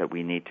asset that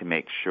we need to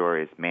make sure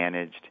is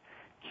managed,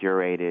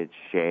 curated,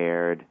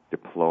 shared,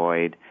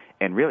 deployed,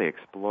 and really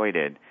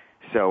exploited.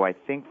 So I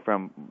think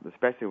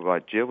especially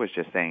what Jill was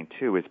just saying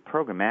too, is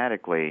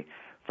programmatically,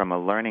 from a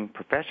learning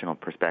professional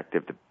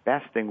perspective, the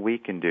best thing we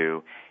can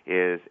do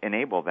is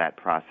enable that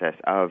process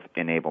of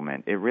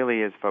enablement. It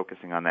really is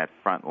focusing on that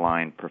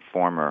frontline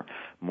performer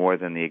more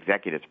than the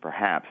executives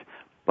perhaps.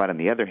 But on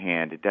the other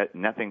hand,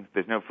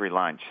 there's no free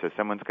lunch, so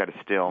someone's got to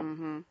still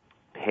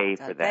pay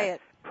for that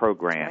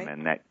program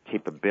and that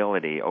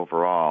capability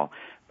overall.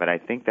 But I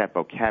think that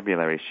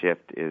vocabulary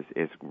shift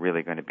is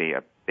really going to be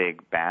a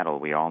big battle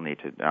we all need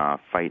to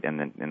fight in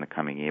the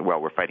coming year.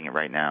 Well, we're fighting it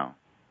right now.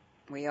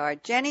 We are.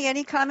 Jenny,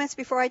 any comments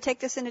before I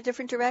take this in a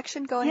different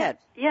direction? Go ahead.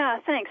 Yeah,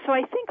 thanks. So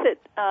I think that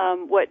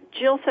what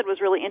Jill said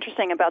was really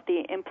interesting about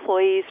the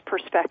employee's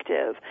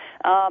perspective.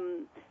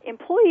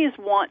 Employees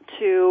want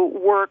to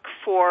work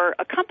for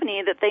a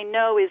company that they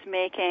know is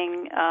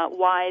making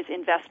wise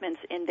investments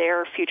in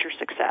their future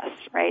success,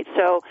 right?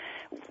 So,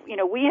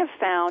 we have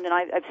found, and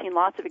I've seen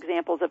lots of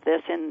examples of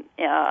this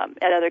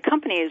at other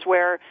companies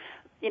where,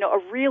 a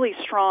really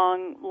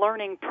strong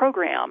learning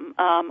program,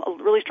 a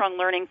really strong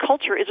learning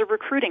culture is a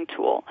recruiting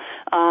tool,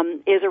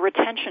 is a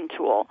retention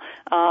tool.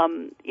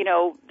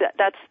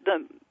 That's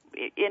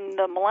in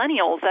the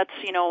millennials, that's,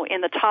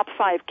 in the top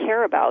 5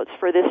 careabouts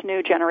for this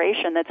new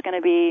generation that's going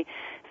to be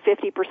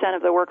 50%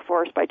 of the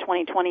workforce by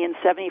 2020 and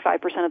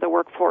 75% of the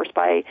workforce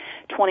by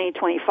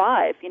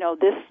 2025.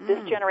 This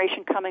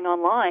generation coming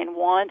online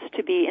wants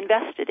to be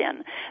invested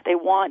in. They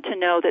want to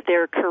know that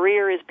their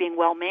career is being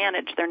well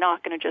managed. They're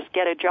not going to just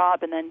get a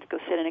job and then go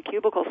sit in a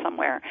cubicle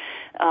somewhere.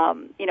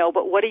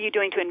 But what are you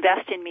doing to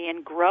invest in me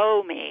and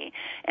grow me?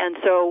 And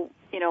so,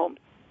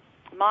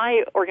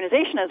 my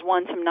organization has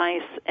won some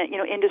nice,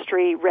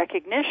 industry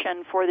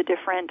recognition for the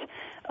different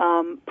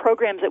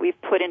programs that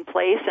we've put in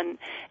place, and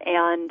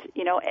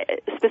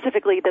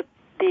specifically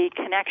the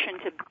connection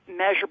to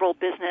measurable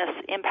business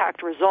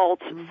impact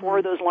results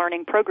for those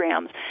learning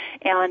programs,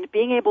 and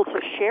being able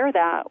to share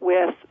that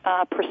with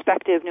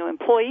prospective new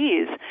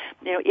employees.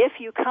 If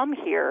you come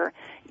here,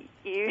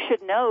 you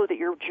should know that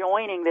you're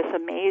joining this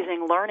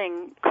amazing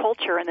learning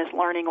culture and this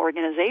learning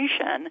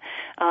organization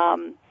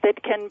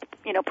that can,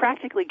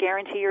 practically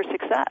guarantee your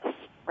success,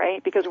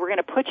 right? Because we're going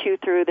to put you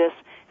through this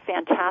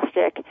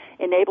fantastic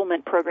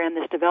enablement program,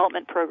 this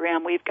development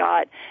program. We've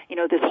got,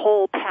 this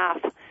whole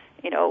path,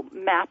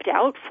 mapped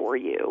out for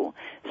you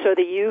so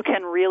that you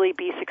can really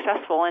be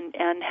successful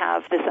and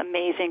have this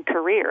amazing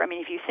career. I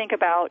mean, if you think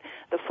about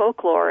the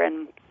folklore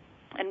and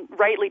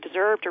rightly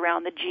deserved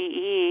around the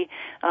GE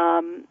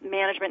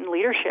Management and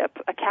Leadership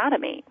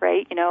Academy,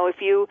 right?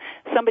 If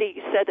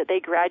somebody said that they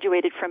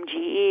graduated from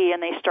GE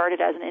and they started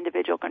as an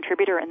individual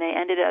contributor and they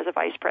ended as a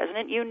vice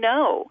president,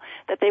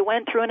 that they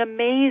went through an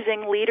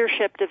amazing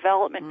leadership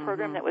development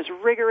program that was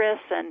rigorous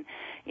and,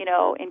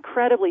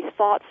 incredibly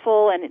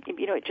thoughtful, and,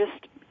 it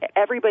just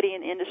everybody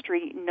in the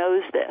industry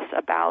knows this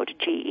about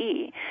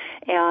GE.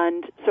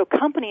 And so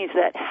companies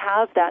that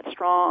have that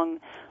strong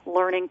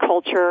learning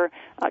culture,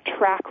 a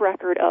track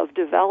record of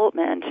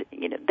development,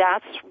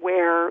 that's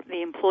where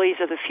the employees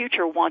of the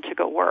future want to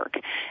go work.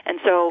 And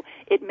so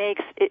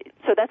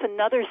so that's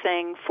another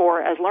thing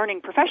as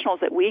learning professionals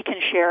that we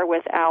can share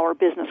with our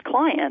business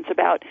clients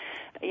about,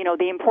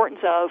 the importance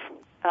of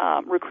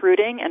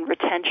recruiting and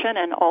retention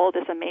and all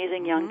this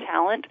amazing young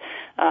talent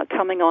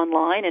coming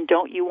online. And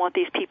don't you want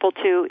these people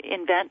to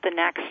invent the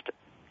next,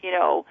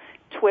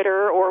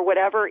 Twitter or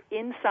whatever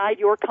inside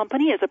your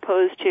company as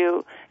opposed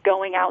to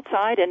going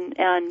outside and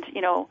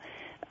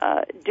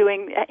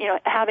doing,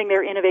 having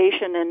their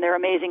innovation and their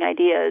amazing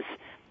ideas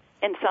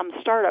in some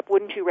startup?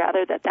 Wouldn't you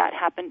rather that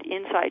happened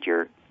inside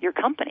your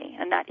company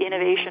and that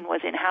innovation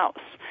was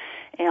in-house?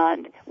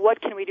 And what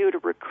can we do to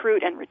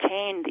recruit and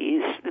retain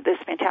this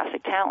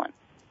fantastic talent?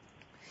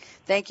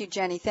 Thank you,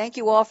 Jenny. Thank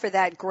you all for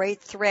that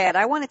great thread.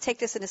 I want to take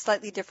this in a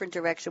slightly different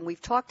direction.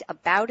 We've talked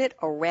about it,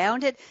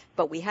 around it,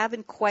 but we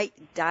haven't quite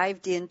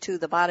dived into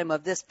the bottom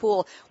of this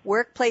pool.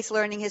 Workplace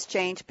learning has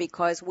changed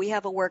because we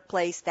have a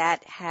workplace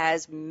that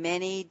has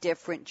many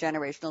different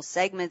generational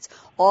segments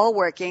all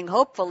working,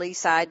 hopefully,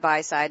 side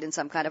by side in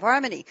some kind of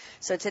harmony.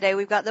 So today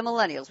we've got the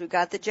millennials, we've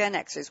got the Gen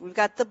Xers, we've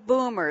got the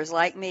boomers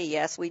like me.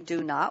 Yes, we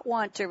do not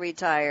want to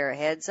retire.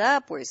 Heads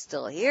up, we're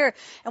still here.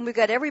 And we've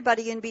got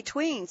everybody in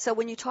between. So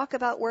when you talk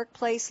about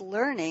workplace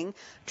learning,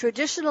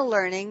 traditional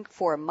learning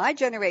for my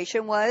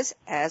generation was,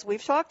 as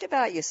we've talked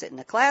about, you sit in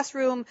a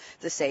classroom,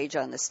 the sage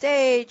on the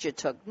stage, you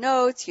took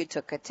notes, you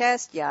took a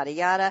test, yada,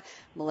 yada.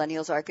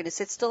 Millennials aren't going to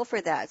sit still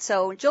for that.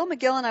 So, Jill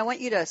McGillen, I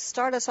want you to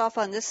start us off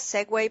on this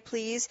segue,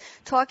 please,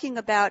 talking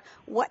about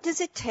what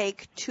does it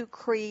take to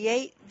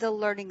create the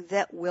learning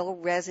that will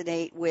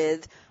resonate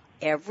with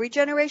every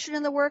generation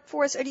in the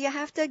workforce, or do you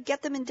have to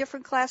get them in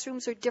different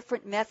classrooms or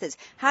different methods?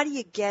 How do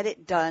you get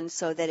it done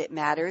so that it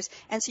matters?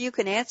 And so you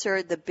can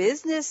answer the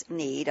business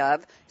need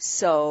of,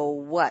 so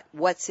what?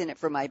 What's in it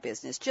for my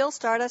business? Jill,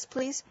 start us,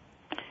 please.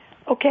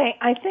 Okay,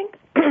 I think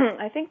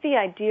the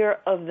idea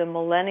of the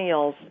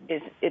millennials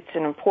it's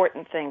an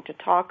important thing to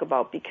talk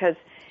about because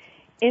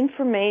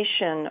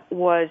information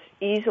was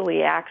easily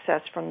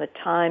accessed from the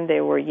time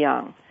they were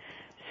young.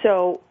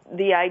 So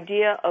the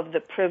idea of the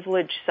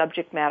privileged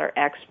subject matter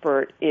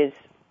expert is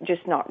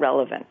just not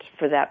relevant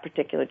for that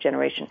particular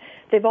generation.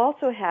 They've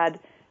also had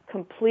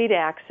complete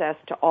access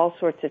to all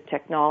sorts of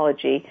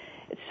technology,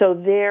 so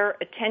their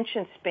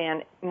attention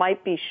span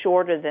might be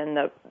shorter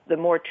than the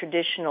more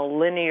traditional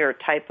linear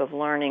type of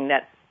learning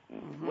that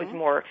was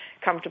more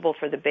comfortable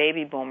for the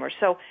baby boomers.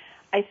 So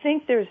I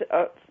think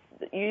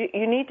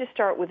you need to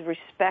start with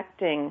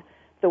respecting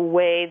the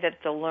way that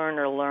the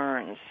learner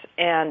learns.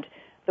 And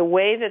the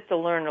way that the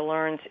learner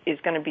learns is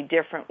going to be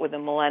different with a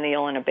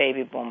millennial and a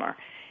baby boomer.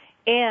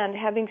 And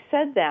having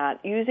said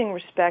that, using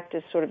respect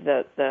as sort of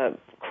the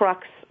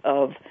crux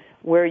of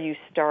where you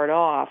start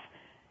off,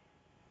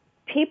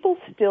 people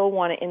still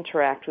want to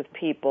interact with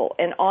people.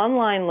 And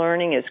online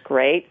learning is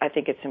great. I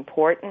think it's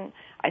important.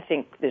 I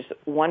think there's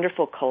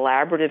wonderful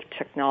collaborative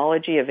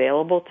technology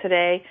available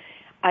today.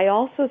 I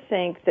also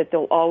think that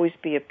there'll always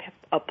be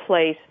a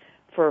place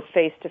for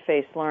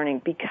face-to-face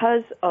learning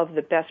because of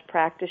the best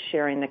practice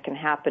sharing that can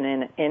happen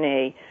in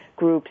a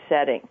group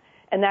setting.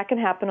 And that can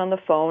happen on the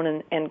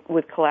phone and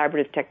with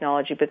collaborative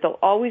technology. But there'll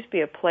always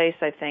be a place,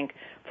 I think,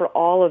 for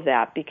all of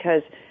that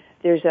because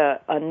there's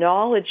a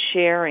knowledge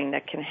sharing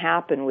that can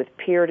happen with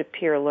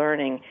peer-to-peer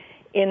learning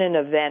in an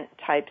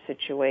event-type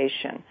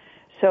situation.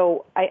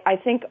 So I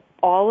think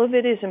all of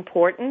it is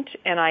important,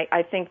 and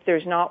I think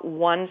there's not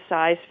one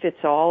size fits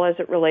all as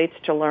it relates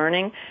to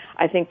learning.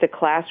 I think the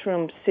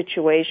classroom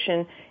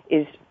situation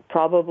is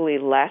probably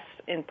less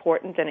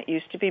important than it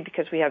used to be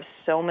because we have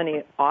so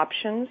many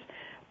options.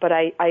 But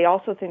I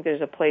also think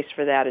there's a place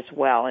for that as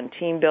well, and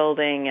team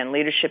building and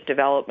leadership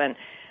development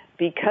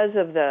because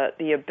of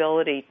the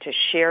ability to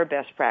share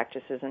best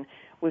practices. And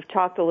we've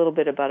talked a little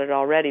bit about it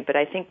already, but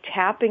I think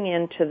tapping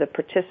into the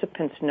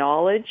participants'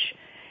 knowledge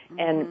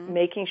and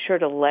making sure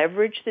to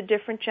leverage the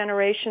different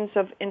generations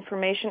of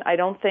information. I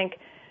don't think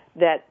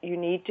that you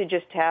need to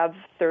just have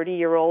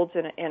 30-year-olds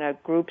in a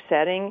group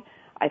setting.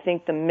 I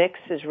think the mix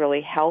is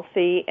really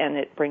healthy, and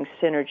it brings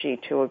synergy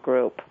to a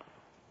group.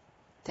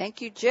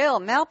 Thank you, Jill.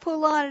 Mal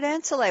Poulin at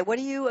Ensole, what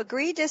do you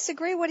agree,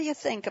 disagree? What do you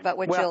think about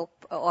what Jill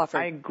offered?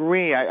 I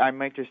agree. I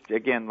might just,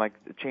 again,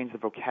 change the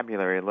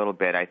vocabulary a little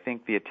bit. I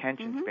think the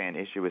attention span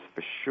issue is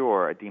for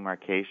sure a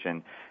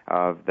demarcation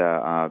of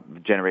the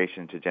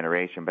generation to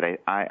generation, but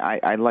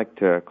I like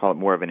to call it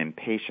more of an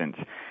impatience.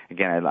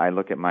 Again, I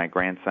look at my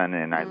grandson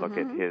and I look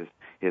at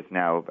his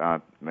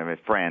now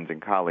friends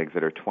and colleagues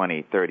that are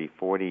 20, 30,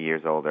 40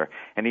 years older.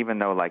 And even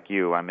though, like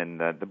you, I'm in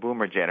the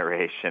boomer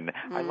generation,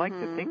 I like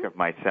to think of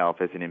myself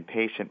as an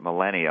impatient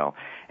millennial.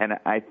 And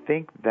I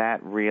think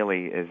that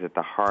really is at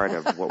the heart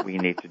of what we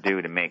need to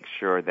do to make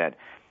sure that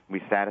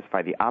we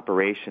satisfy the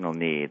operational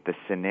need, the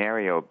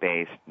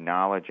scenario-based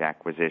knowledge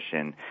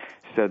acquisition,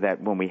 so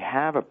that when we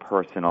have a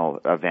personal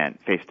event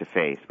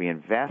face-to-face, we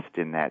invest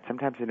in that.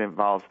 Sometimes it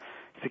involves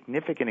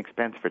significant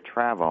expense for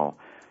travel,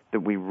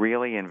 that we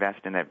really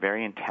invest in that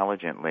very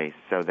intelligently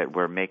so that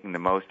we're making the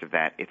most of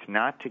that. It's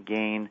not to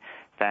gain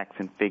facts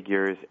and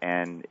figures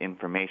and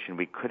information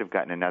we could have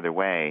gotten another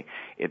way.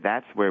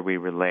 That's where we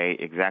relay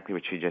exactly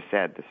what you just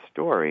said, the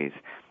stories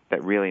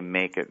that really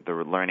make the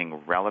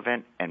learning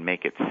relevant and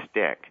make it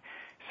stick.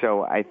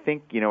 So I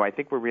think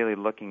we're really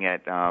looking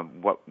at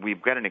what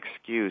we've got an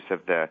excuse of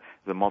the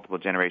multiple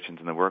generations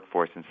in the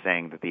workforce and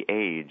saying that the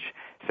age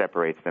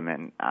separates them.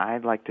 And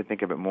I'd like to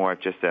think of it more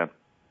of just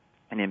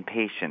an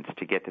impatience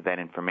to get to that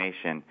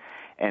information,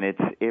 and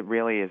it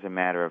really is a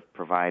matter of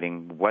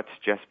providing what's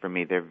just for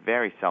me. They're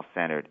very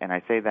self-centered, and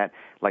I say that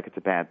like it's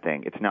a bad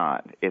thing. It's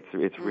not.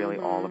 It's really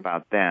all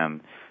about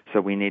them.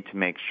 So we need to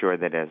make sure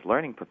that as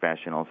learning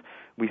professionals,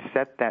 we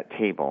set that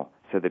table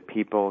so that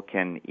people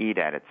can eat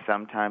at it.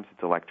 Sometimes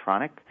it's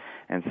electronic,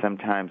 and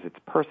sometimes it's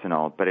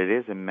personal, but it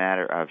is a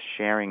matter of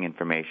sharing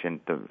information,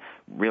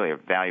 really a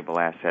valuable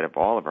asset of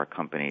all of our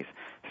companies,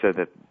 so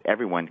that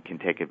everyone can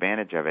take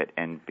advantage of it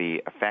and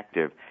be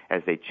effective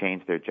as they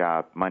change their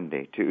job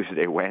Monday,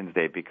 Tuesday,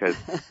 Wednesday, because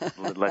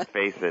let's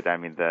face it, I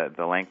mean,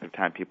 the length of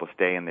time people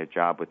stay in their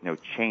job with no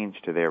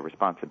change to their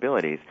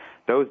responsibilities,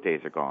 those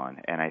days are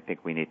gone. And I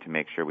think we need to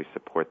make sure we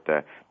support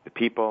the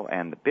people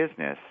and the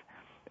business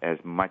as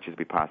much as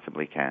we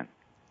possibly can.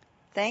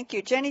 Thank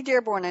you. Jenny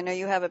Dearborn, I know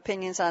you have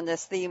opinions on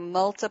this, the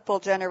multiple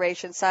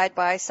generations side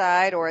by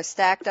side or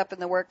stacked up in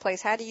the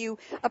workplace. How do you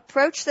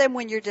approach them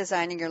when you're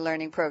designing your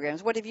learning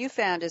programs? What have you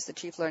found as the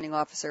Chief Learning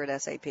Officer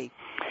at SAP?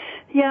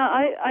 Yeah,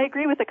 I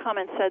agree with the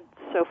comments said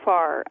so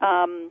far.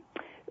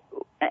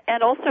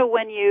 And also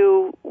when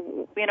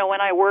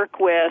when I work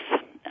with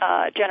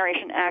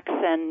Generation X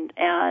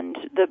and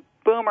the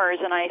boomers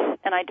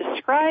and I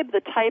describe the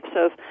types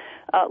of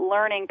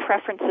learning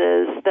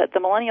preferences that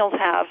the millennials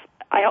have,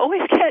 I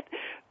always get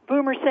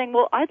boomers saying,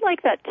 "Well, I'd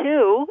like that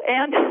too,"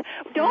 and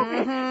don't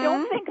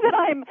think that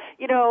I'm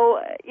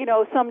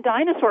some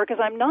dinosaur, because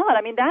I'm not.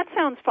 I mean, that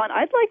sounds fun.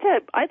 I'd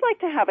like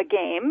to have a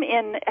game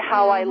in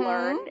how I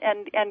learn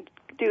and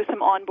do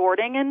some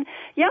onboarding, and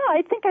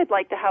I think I'd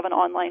like to have an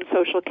online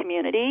social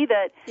community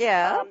that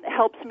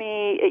helps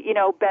me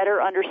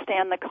better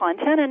understand the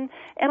content,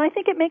 and I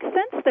think it makes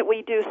sense that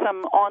we do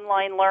some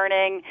online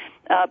learning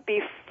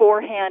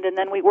beforehand, and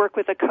then we work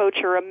with a coach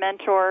or a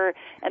mentor,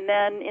 and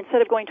then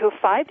instead of going to a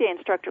 5-day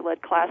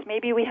instructor-led class,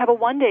 maybe we have a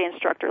 1-day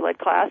instructor-led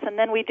class, and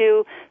then we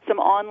do some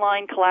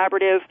online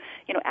collaborative,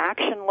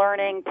 action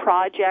learning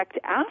project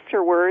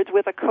afterwards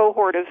with a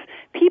cohort of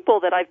people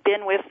that I've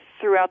been with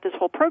throughout this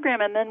whole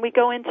program, and then we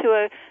go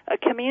into a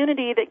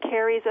community that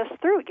carries us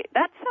through.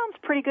 That sounds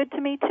pretty good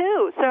to me,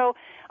 too. So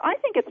I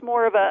think it's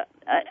more of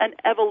an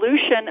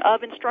evolution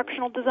of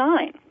instructional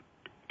design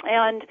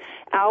and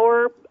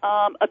our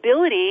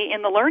ability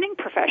in the learning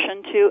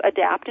profession to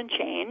adapt and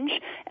change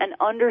and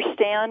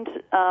understand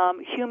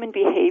human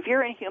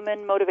behavior and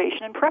human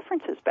motivation and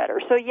preferences better.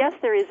 So yes,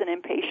 there is an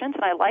impatience,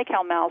 and I like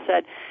how Mal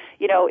said,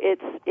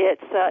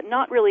 it's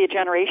not really a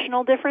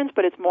generational difference,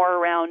 but it's more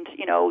around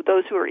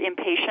those who are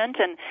impatient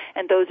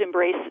and those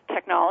embrace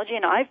technology.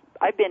 And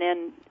I've been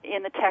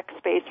in the tech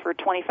space for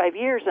 25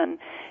 years,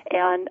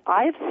 and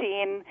I've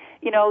seen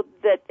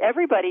that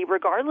everybody,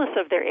 regardless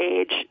of their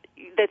age,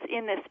 that's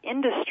in this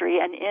industry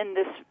and in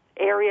this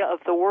area of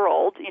the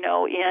world,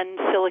 in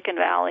Silicon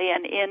Valley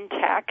and in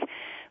tech,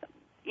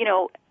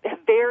 have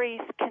very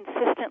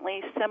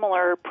consistently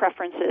similar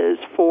preferences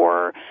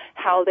for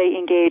how they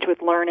engage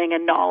with learning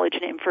and knowledge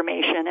and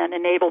information and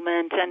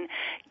enablement and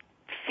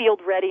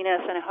field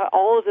readiness and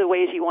all of the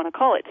ways you want to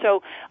call it.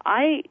 So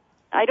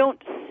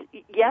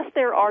yes,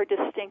 there are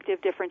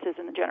distinctive differences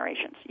in the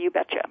generations, you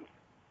betcha.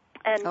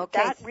 And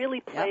that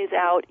really plays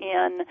out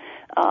in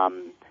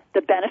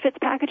the benefits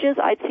packages.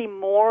 I'd see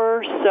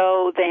more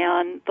so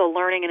than the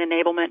learning and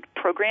enablement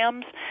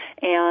programs,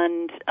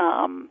 and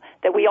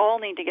that we all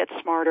need to get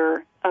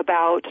smarter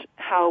about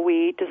how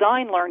we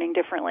design learning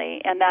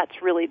differently, and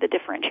that's really the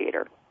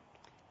differentiator.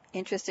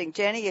 Interesting.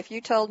 Jenny, if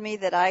you told me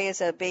that I, as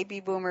a baby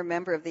boomer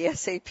member of the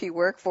SAP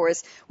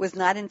workforce, was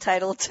not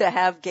entitled to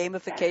have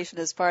gamification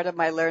as part of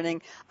my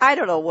learning, I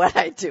don't know what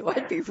I'd do.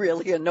 I'd be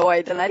really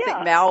annoyed, and I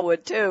think Mal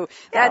would too.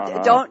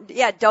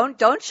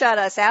 Don't shut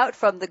us out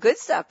from the good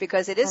stuff,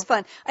 because it is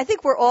fun. I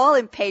think we're all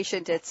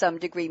impatient at some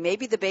degree.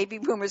 Maybe the baby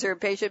boomers are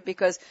impatient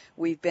because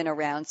we've been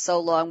around so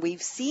long.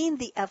 We've seen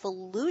the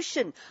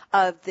evolution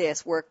of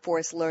this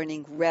workforce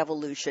learning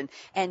revolution,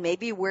 and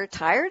maybe we're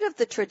tired of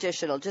the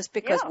traditional just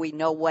because we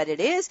know what it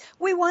is.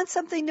 We want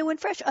something new and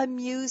fresh.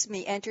 Amuse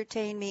me,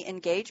 entertain me,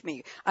 engage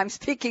me. I'm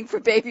speaking for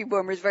baby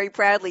boomers very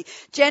proudly.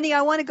 Jenny,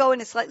 I want to go in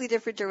a slightly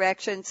different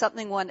direction,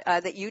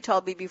 that you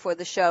told me before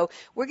the show.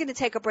 We're going to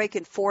take a break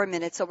in 4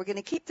 minutes, so we're going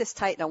to keep this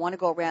tight, and I want to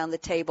go around the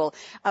table.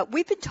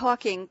 We've been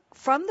talking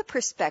from the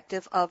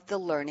perspective of the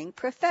learning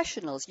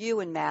professionals, you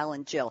and Mal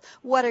and Jill.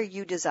 What are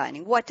you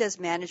designing? What is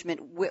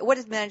management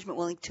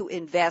willing to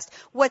invest?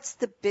 What's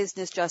the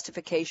business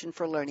justification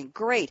for learning?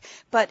 Great.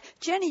 But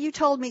Jenny, you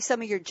told me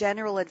some of your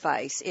general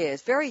advice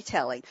is very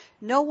telling.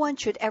 No one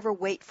should ever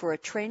wait for a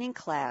training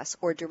class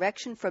or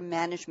direction from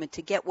management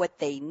to get what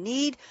they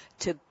need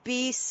to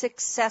be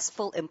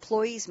successful.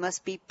 Employees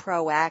must be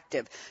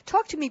proactive.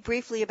 Talk to me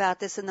briefly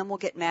about this, and then we'll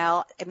get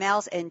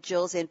Mal's and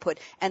Jill's input,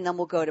 and then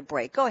we'll go to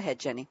break. Go ahead,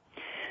 Jenny.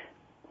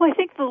 Well, I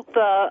think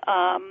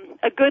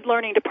a good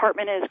learning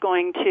department is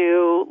going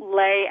to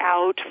lay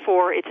out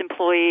for its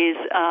employees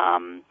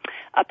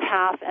a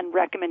path and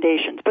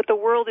recommendations. But the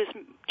world is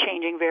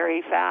changing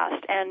very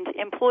fast, and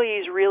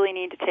employees really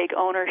need to take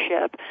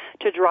ownership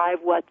to drive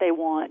what they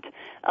want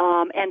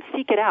and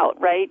seek it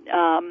out, right?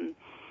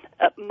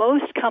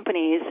 Most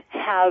companies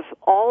have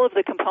all of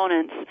the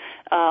components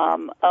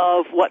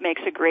of what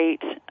makes a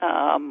great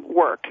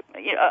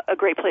a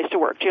great place to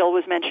work. Jill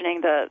was mentioning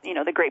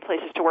the Great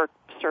Places to Work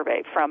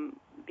survey from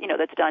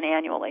that's done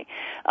annually,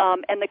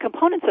 and the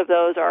components of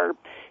those are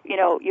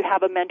you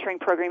have a mentoring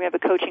program, you have a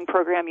coaching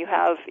program, you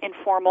have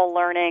informal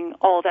learning,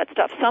 all that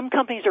stuff. Some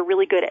companies are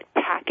really good at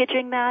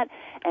packaging that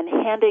and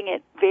handing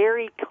it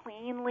very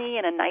cleanly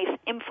in a nice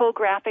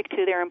infographic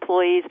to their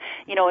employees,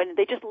 and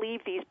they just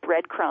leave these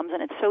breadcrumbs,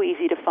 and it's so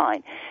easy to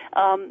find.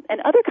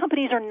 And other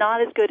companies are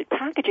not as good at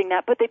packaging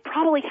that, but they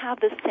probably have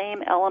the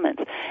same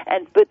elements,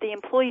 but the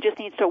employee just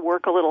needs to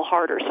work a little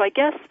harder. So I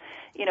guess,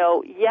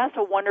 yes,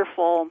 a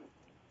wonderful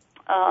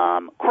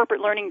corporate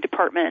learning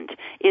department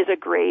is a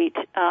great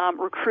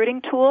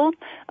recruiting tool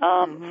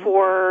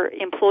for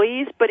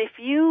employees. But if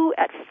you,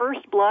 at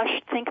first blush,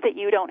 think that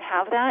you don't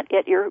have that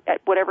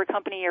at whatever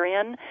company you're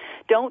in,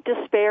 don't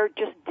despair.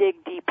 Just dig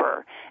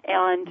deeper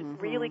and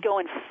really go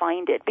and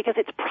find it, because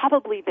it's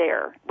probably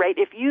there, right?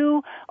 If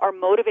you are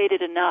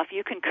motivated enough,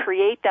 you can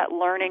create that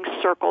learning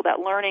circle,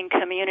 that learning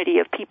community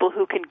of people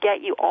who can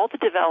get you all the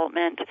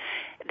development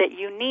that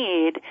you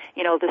need,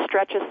 the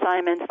stretch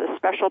assignments, the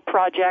special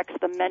projects,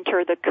 the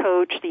mentor, the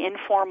coach, the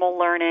informal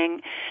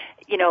learning.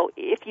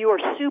 If you are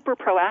super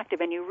proactive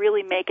and you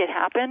really make it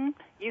happen,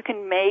 you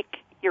can make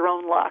your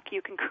own luck.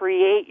 You can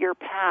create your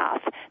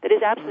path that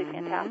is absolutely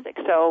fantastic.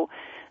 So,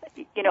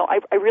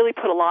 I really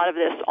put a lot of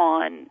this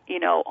on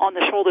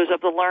the shoulders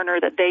of the learner,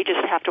 that they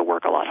just have to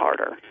work a lot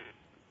harder.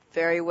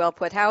 Very well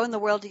put. How in the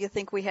world do you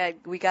think we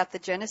got the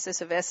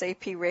genesis of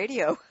SAP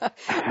Radio?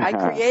 I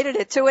created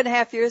it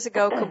 2.5 years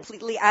ago,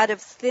 completely out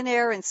of thin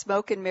air and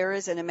smoke and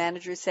mirrors, and a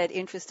manager said,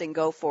 interesting,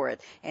 go for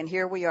it. And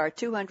here we are,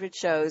 200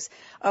 shows,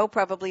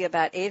 probably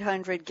about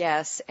 800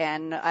 guests,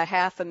 and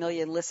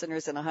 500,000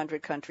 listeners in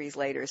 100 countries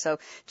later. So,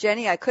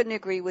 Jenny, I couldn't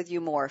agree with you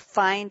more.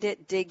 Find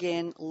it, dig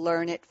in,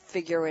 learn it,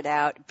 figure it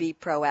out, be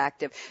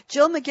proactive.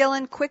 Jill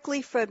McGillen,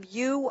 quickly from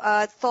you,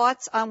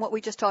 thoughts on what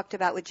we just talked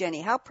about with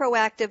Jenny. How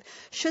proactive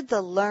should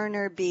the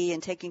learner be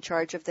in taking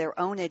charge of their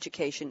own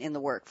education in the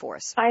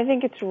workforce? I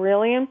think it's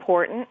really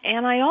important,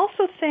 and I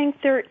also think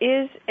there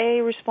is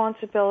a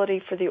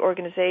responsibility for the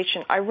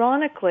organization.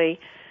 Ironically,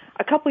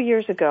 a couple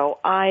years ago,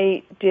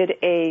 I did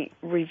a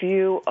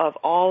review of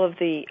all of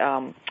the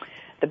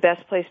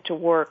best place to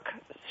work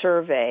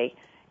survey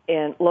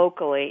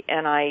locally,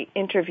 and I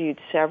interviewed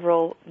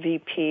several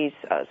VPs,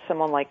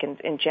 someone like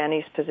in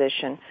Jenny's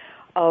position,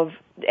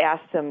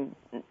 asked them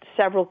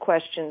several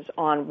questions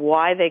on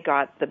why they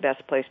got the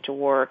best place to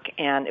work,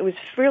 and it was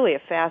really a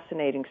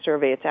fascinating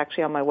survey. It's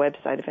actually on my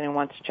website if anyone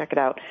wants to check it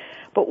out.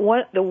 But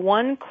the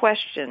one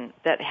question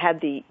that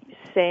had the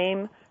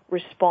same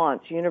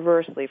response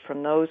universally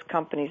from those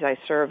companies I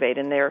surveyed,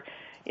 and they're,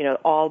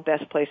 all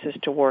best places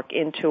to work,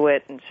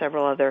 Intuit and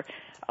several other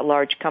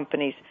large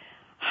companies,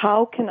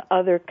 how can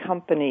other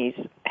companies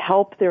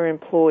help their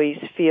employees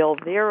feel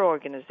their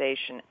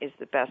organization is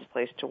the best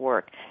place to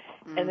work?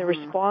 And the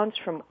response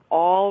from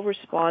all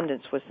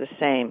respondents was the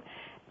same.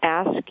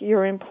 Ask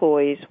your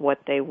employees what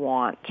they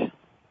want.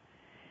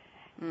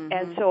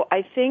 And so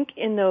I think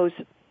in those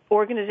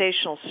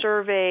organizational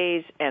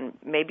surveys and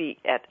maybe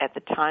at the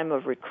time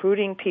of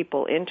recruiting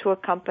people into a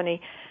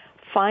company,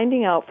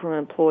 finding out from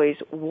employees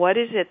what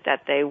is it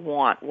that they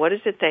want, what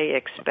is it they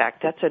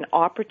expect. That's an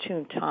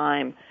opportune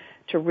time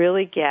to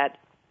really get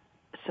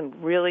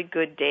some really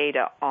good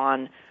data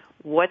on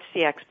what's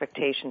the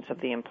expectations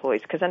of the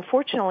employees. Because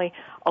unfortunately,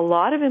 a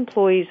lot of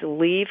employees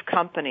leave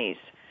companies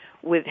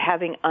with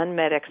having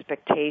unmet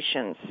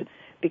expectations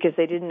because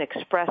they didn't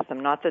express them.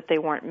 Not that they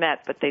weren't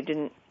met, but they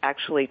didn't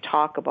actually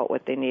talk about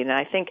what they need. And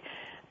I think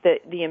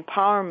that the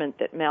empowerment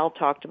that Mel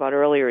talked about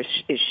earlier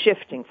is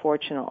shifting,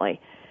 fortunately.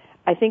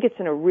 I think it's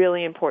a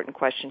really important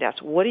question to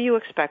ask. What do you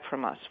expect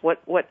from us?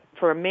 What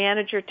for a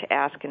manager to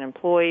ask an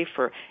employee,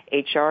 for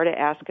HR to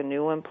ask a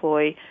new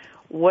employee,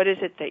 what is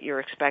it that you're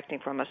expecting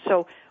from us?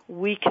 So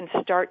we can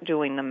start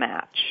doing the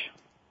match.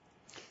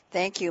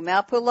 Thank you.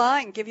 Mal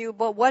Poulin, I'll give you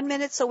about 1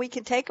 minute so we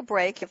can take a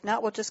break. If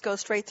not, we'll just go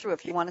straight through.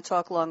 If you want to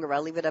talk longer,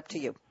 I'll leave it up to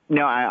you.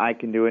 No, I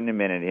can do it in a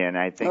minute here, and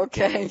I think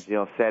okay.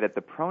 Jill said it.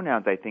 The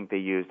pronouns I think they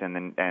used,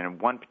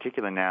 and one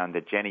particular noun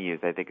that Jenny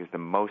used, I think is the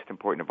most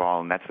important of all,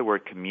 and that's the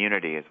word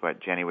community, is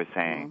what Jenny was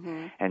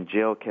saying. And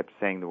Jill kept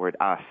saying the word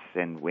us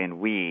and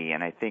we,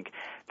 and I think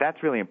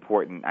that's really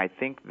important. I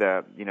think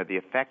the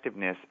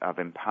effectiveness of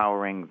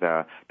empowering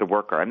the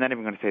worker. I'm not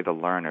even going to say the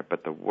learner,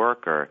 but the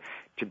worker,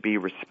 to be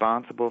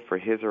responsible for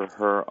his or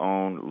her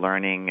own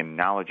learning and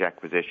knowledge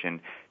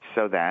acquisition,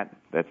 so that's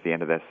the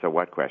end of the so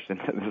what question,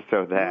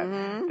 so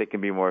that they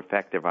can be more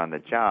effective on the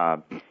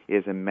job,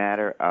 is a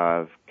matter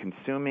of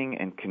consuming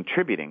and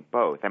contributing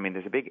both. I mean,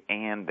 there's a big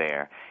and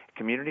there.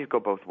 Communities go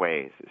both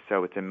ways.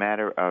 So it's a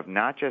matter of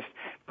not just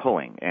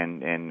pulling and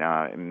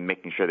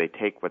making sure they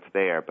take what's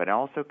there, but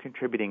also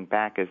contributing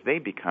back as they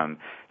become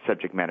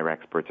subject matter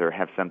experts or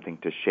have something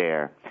to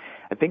share.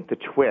 I think the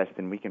twist,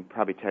 and we can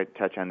probably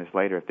touch on this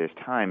later if there's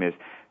time, is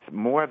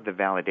more of the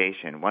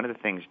validation. One of the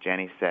things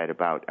Jenny said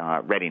about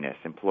readiness,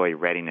 employee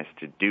readiness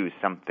to do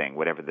something,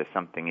 whatever the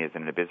something is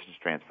in a business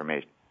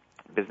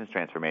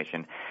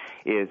transformation,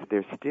 is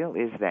there still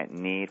is that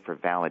need for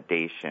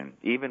validation,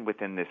 even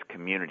within this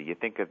community. You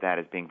think of that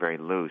as being very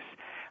loose.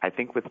 I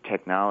think with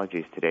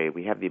technologies today,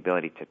 we have the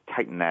ability to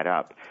tighten that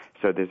up.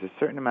 So there's a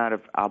certain amount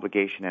of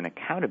obligation and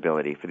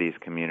accountability for these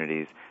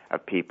communities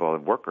of people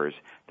and workers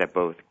that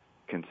both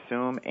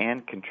consume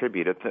and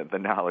contribute to the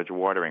knowledge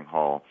watering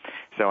hole.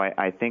 So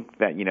I think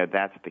that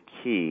that's the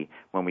key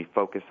when we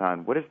focus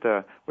on what does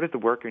the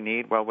worker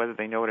need. Well, whether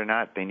they know it or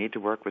not, they need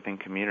to work within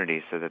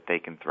communities so that they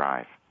can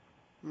thrive.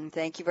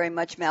 Thank you very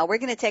much, Mal. We're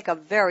going to take a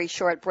very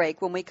short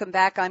break. When we come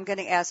back, I'm going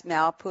to ask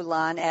Mal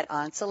Poulin at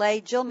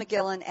Onsele, Jill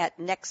McGillen at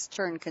Next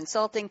Turn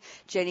Consulting,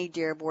 Jenny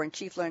Dearborn,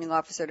 Chief Learning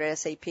Officer at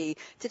SAP,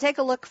 to take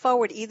a look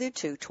forward either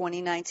to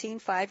 2019,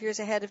 5 years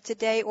ahead of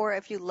today, or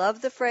if you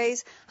love the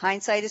phrase,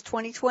 hindsight is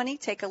 2020,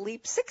 take a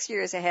leap 6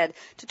 years ahead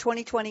to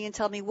 2020 and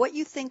tell me what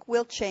you think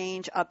will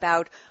change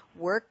about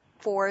workforce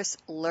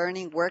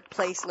learning,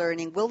 workplace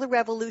learning. Will the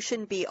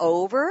revolution be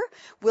over?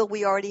 Will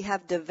we already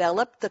have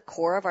developed the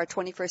core of our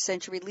 21st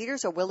century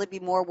leaders, or will there be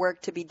more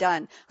work to be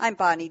done? I'm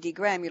Bonnie D.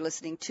 Graham. You're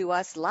listening to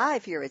us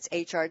live here. It's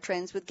HR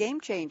Trends with Game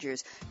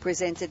Changers,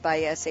 presented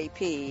by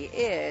SAP.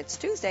 It's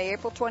Tuesday,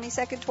 April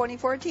 22nd,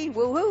 2014.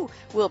 Woohoo!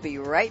 We'll be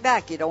right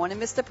back. You don't want to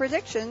miss the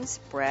predictions.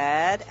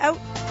 Brad out.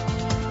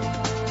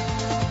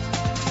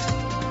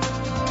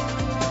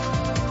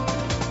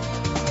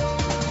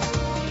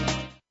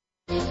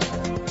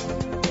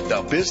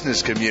 The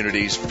business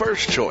community's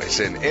first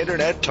choice in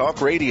Internet Talk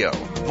Radio,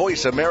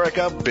 Voice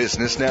America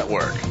Business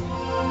Network.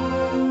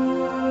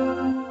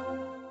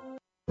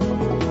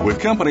 With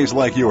companies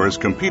like yours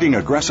competing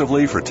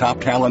aggressively for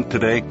top talent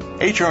today,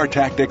 HR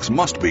tactics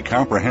must be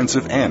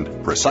comprehensive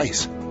and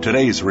precise.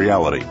 Today's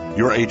reality.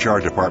 Your HR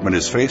department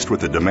is faced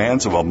with the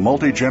demands of a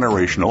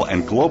multi-generational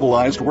and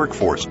globalized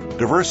workforce,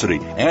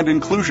 diversity and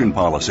inclusion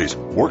policies,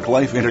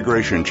 work-life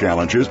integration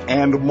challenges,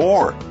 and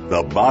more.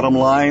 The bottom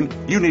line,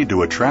 you need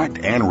to attract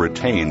and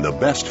retain the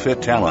best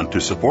fit talent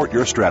to support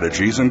your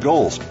strategies and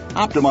goals,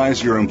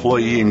 optimize your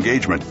employee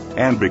engagement,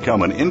 and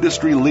become an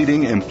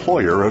industry-leading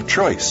employer of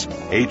choice.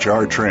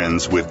 HR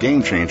Trends with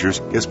Game Changers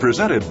is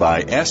presented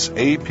by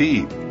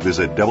SAP.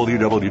 Visit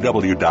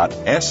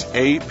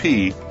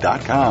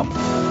www.sap.com.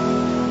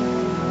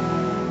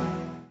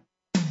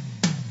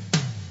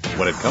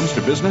 When it comes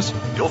to business,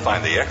 you'll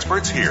find the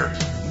experts here.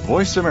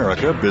 Voice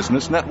America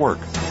Business Network.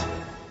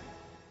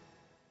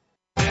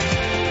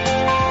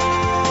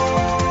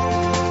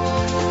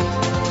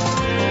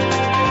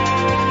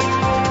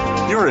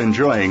 You're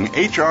enjoying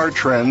HR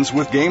Trends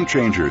with Game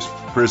Changers,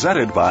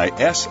 presented by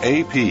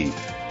SAP.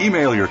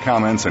 Email your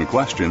comments and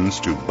questions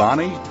to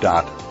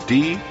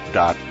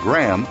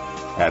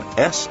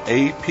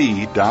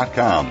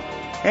bonnie.d.graham@sap.com.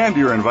 And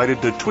you're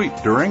invited to tweet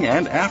during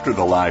and after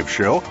the live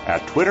show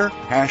at Twitter,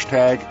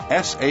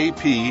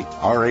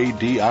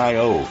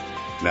 #SAPRADIO.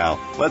 Now,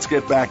 let's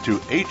get back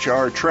to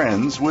HR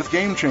Trends with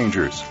Game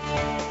Changers.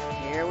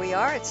 Here we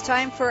are. It's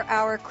time for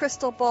our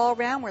crystal ball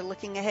round. We're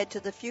looking ahead to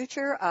the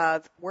future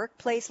of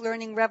workplace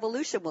learning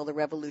revolution. Will the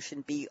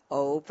revolution be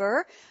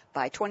over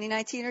by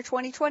 2019 or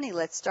 2020?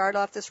 Let's start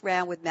off this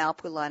round with Mal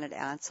Poulin at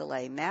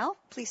Anselé. Mal,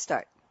 please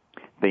start.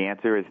 The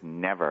answer is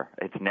never.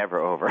 It's never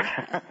over.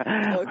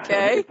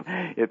 Okay.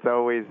 It's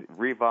always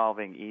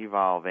revolving,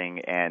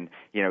 evolving, and,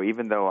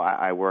 even though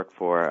I work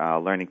for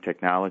a learning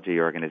technology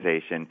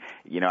organization,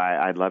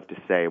 I'd love to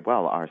say,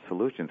 well, our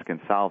solutions can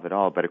solve it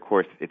all, but of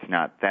course that's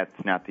not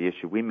the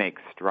issue. We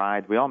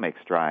all make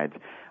strides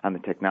on the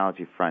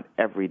technology front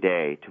every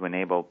day to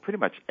enable pretty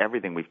much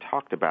everything we've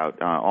talked about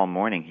all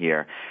morning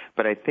here.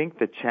 But I think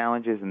the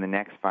challenges in the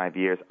next 5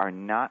 years are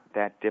not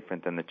that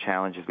different than the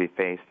challenges we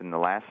faced in the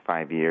last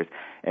 5 years,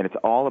 and it's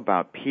all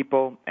about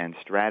people and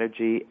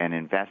strategy and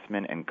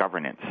investment and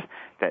governance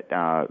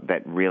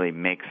that really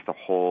makes the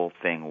whole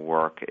thing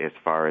work as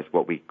far as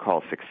what we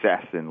call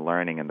success in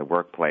learning in the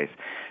workplace.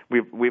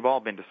 We've all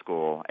been to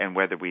school, and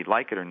whether we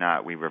like it or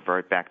not, we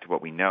revert back to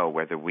what we know,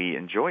 whether we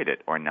enjoyed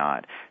it or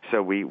not.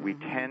 So we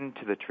tend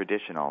to the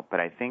traditional, but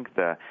I think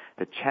the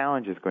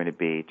challenge is going to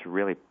be to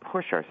really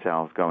push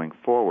ourselves going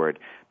forward.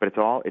 But it's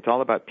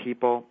all about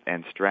people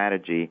and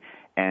strategy,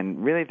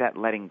 and really that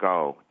letting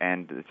go.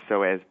 And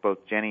so as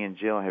both Jenny and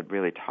Jill have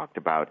really talked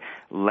about,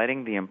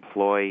 letting the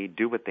employee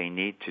do what they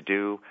need to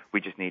do,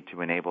 we just need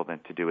to enable them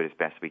to do it as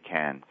best we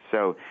can.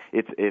 So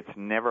it's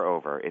never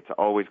over. It's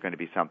always going to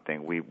be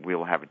something.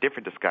 We'll have a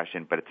different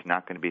discussion, but it's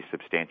not going to be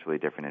substantially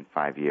different in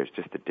 5 years,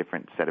 just a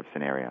different set of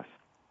scenarios.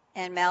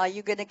 And Mal, are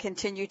you going to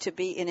continue to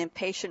be an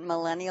impatient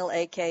millennial,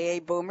 a.k.a.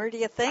 boomer, do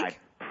you think? I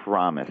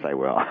promise I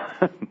will.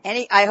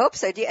 I hope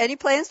so. Any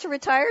plans to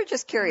retire?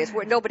 Just curious.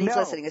 Nobody's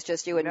listening. It's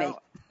just you and me.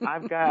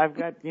 I've got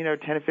 10 or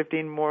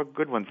 15 more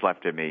good ones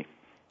left in me.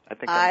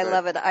 I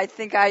love it. I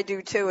think I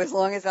do too. As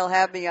long as they'll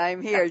have me,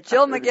 I'm here.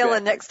 Jill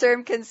McGillen, Next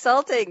Term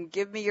Consulting.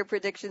 Give me your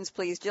predictions,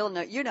 please. Jill,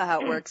 you know how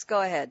it works. Go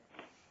ahead.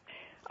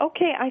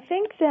 Okay, I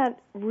think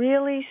that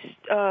really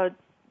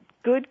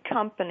good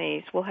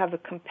companies will have a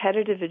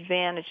competitive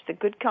advantage. The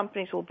good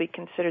companies will be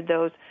considered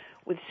those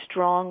with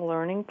strong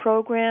learning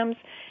programs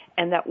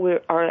and that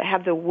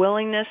have the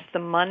willingness, the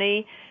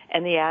money,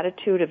 and the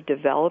attitude of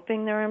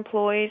developing their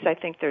employees. I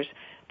think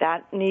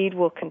that need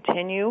will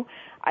continue.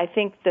 I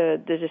think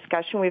the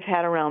discussion we've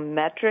had around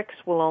metrics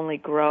will only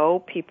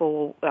grow.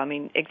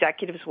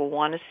 Executives will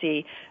want to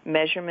see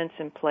measurements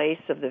in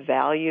place of the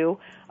value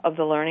of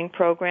the learning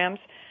programs.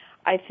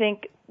 I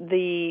think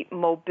the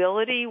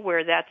mobility,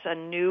 where that's a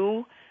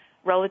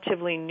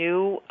relatively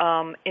new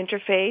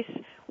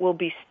interface, will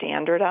be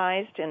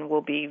standardized and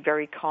will be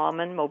very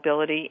common,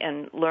 mobility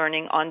and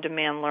learning,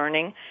 on-demand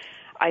learning.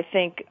 I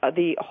think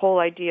the whole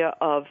idea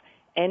of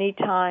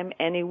anytime,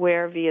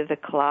 anywhere via the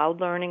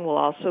cloud learning will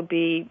also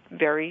be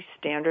very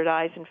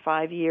standardized in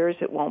 5 years.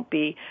 It won't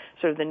be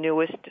sort of the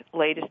newest,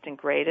 latest, and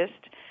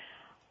greatest.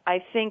 I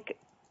think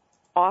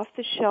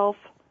off-the-shelf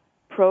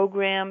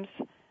programs,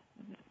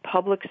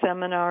 public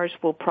seminars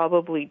will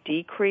probably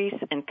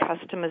decrease, and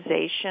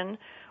customization,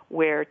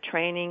 where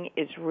training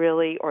is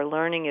really, or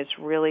learning is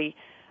really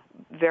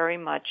very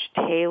much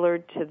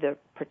tailored to the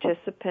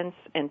participants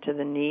and to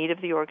the need of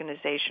the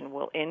organization,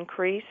 will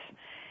increase.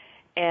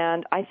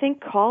 And I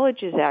think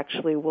colleges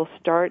actually will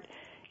start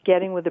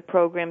getting with the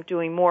program,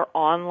 doing more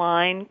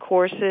online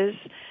courses.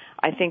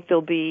 I think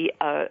there'll be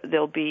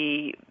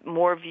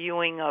more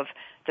viewing of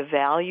the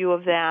value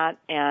of that,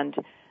 and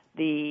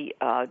the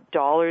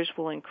dollars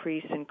will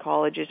increase in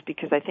colleges,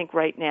 because I think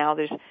right now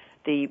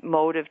the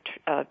mode of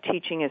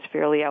teaching is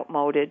fairly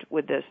outmoded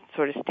with the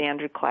sort of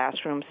standard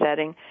classroom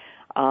setting.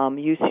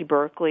 UC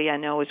Berkeley, I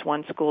know, is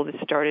one school that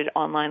started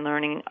online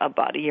learning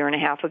about a year and a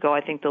half ago.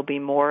 I think there'll be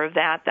more of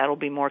that. That'll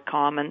be more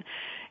common.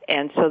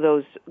 And so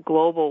those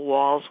global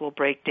walls will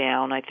break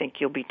down. I think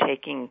you'll be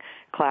taking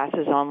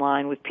classes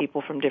online with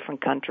people from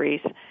different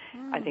countries.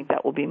 I think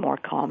that will be more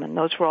common.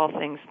 Those are all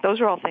things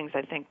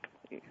I think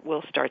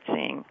we'll start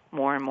seeing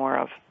more and more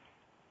of.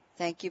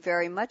 Thank you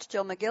very much,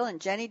 Jill McGillen.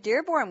 Jenny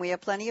Dearborn, we have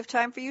plenty of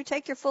time for you.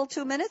 Take your full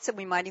 2 minutes, and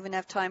we might even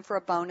have time for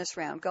a bonus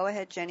round. Go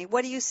ahead, Jenny.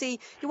 What do you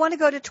see? You want to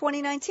go to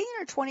 2019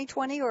 or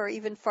 2020 or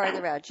even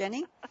farther out?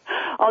 Jenny?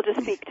 I'll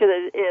just speak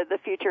to the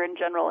future in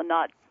general and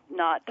not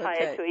tie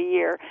it to a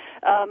year.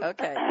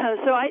 Okay.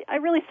 So I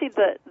really see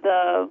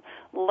the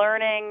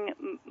learning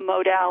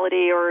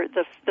modality or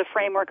the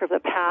framework of the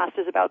past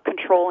is about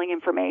controlling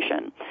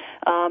information.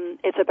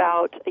 It's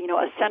about,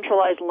 a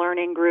centralized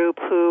learning group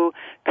who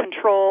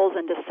controls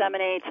and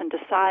disseminates and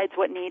decides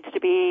what needs to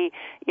be,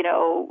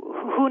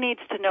 who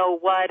needs to know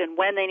what and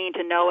when they need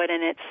to know it,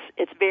 and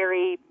it's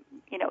very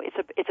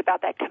it's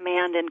about that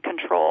command and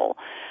control.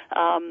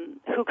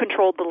 Who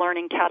controlled the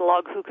learning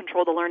catalog, who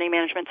controlled the learning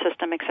management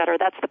system, et cetera.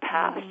 That's the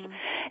past. Mm-hmm.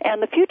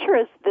 And the future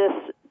is this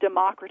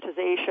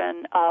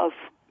democratization of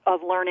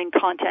learning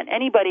content.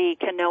 Anybody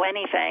can know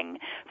anything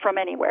from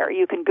anywhere.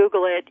 You can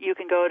Google it. You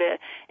can go to,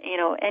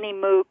 any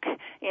MOOC.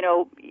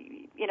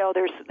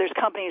 There's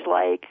companies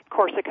like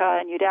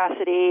Coursera and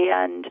Udacity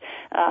and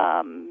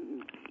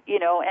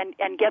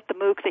get the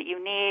MOOC that you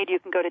need. You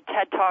can go to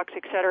TED Talks,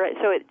 et cetera.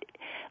 So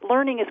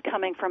learning is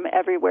coming from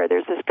everywhere.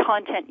 There's this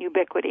content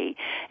ubiquity.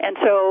 And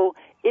so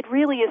it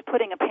really is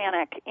putting a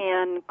panic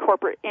in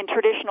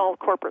traditional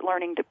corporate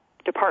learning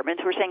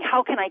departments who are saying,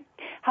 how can I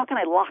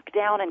lock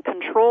down and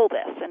control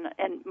this?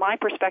 And my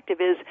perspective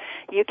is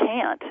you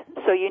can't,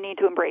 so you need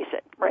to embrace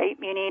it, right?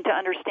 You need to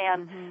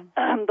understand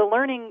the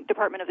learning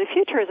department of the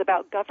future is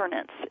about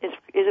governance,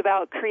 is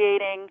about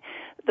creating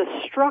the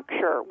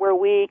structure where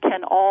we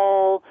can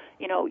all,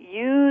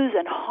 use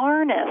and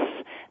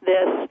harness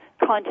this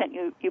content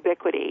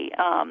ubiquity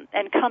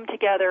and come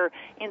together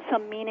in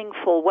some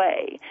meaningful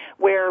way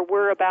where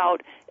we're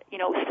about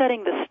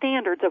setting the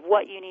standards of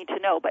what you need to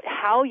know. But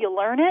how you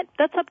learn it,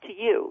 that's up to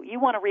you. You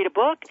want to read a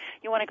book,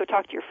 you want to go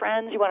talk to your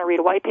friends, you want to read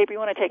a white paper, you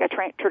want to take a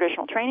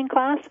traditional training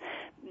class,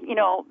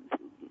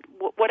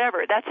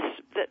 whatever. That's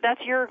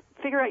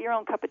figure out your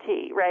own cup of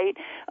tea, right?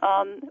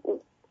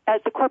 As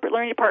the corporate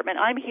learning department,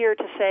 I'm here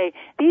to say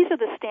these are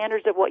the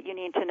standards of what you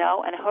need to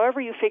know, and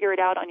however you figure it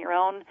out on your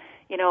own,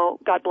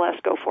 God bless,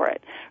 go for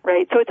it,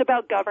 right? So it's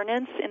about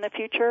governance in the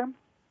future.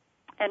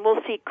 And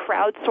we'll see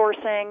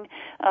crowdsourcing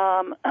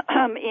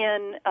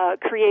in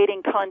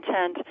creating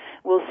content.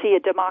 We'll see a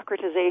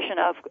democratization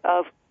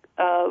of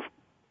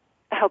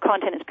how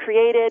content is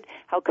created,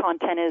 how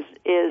content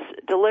is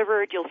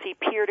delivered. You'll see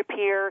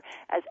peer-to-peer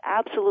as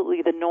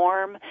absolutely the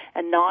norm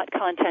and not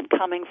content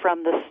coming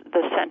from the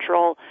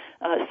central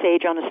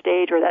sage on a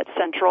stage or that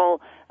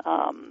central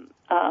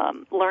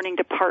learning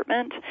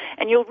department.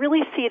 And you'll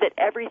really see that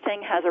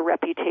everything has a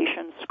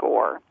reputation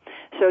score.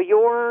 So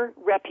your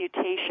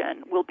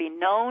reputation will be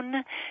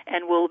known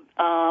and will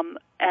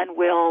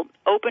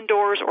open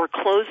doors or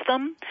close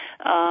them,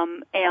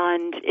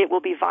 and it will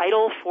be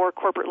vital for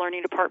corporate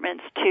learning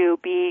departments to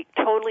be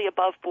totally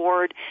above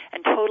board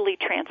and totally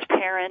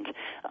transparent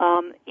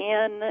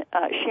in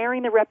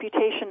sharing the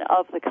reputation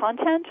of the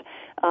content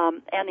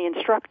and the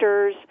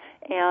instructors,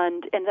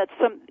 and that's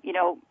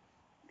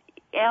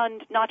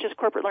and not just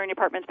corporate learning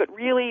departments, but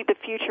really the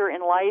future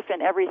in life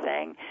and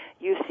everything.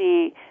 You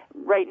see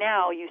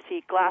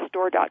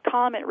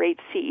Glassdoor.com, it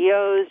rates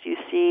CEOs. You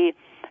see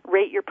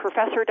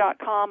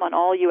RateYourProfessor.com on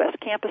all U.S.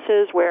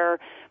 campuses where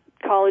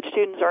college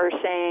students are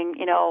saying,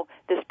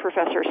 this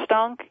professor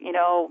stunk,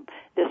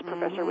 this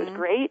professor was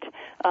great.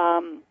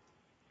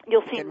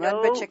 You'll see you can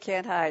run, but you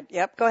can't hide.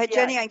 Yep. Go ahead, yes.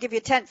 Jenny. I can give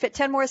you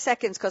 10 more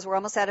seconds because we're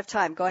almost out of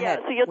time. Go ahead.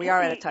 So we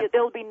are out of time.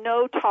 There will be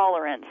no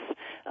tolerance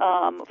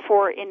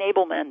for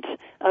enablement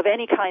of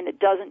any kind that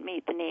doesn't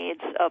meet the needs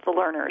of the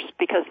learners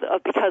because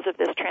of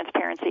this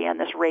transparency and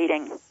this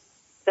rating.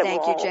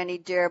 Thank you, Jenny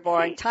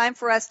Dearborn. Time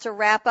for us to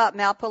wrap up.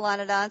 Mal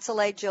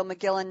Polana-Donsole, Jill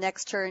McGillen,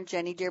 next turn.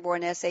 Jenny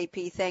Dearborn, SAP.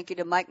 Thank you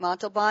to Mike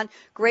Montalban.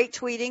 Great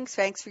tweeting.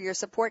 Thanks for your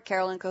support.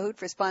 Carolyn Cahoot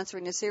for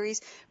sponsoring the series.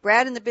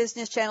 Brad and the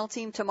Business Channel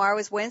team. Tomorrow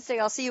is Wednesday.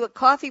 I'll see you at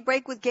Coffee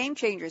Break with Game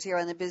Changers here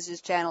on the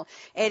Business Channel,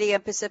 8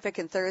 a.m. Pacific,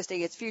 and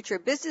Thursday it's Future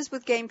Business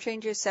with Game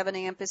Changers, 7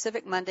 a.m.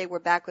 Pacific. Monday we're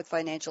back with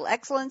Financial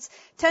Excellence,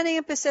 10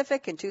 a.m.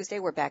 Pacific, and Tuesday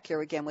we're back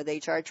here again with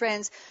HR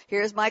Trends.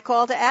 Here's my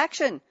call to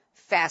action.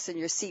 Fasten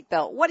your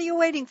seatbelt. What are you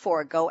waiting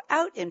for? Go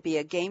out and be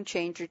a game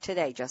changer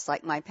today, just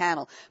like my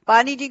panel.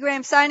 Bonnie D.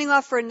 Graham signing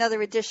off for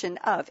another edition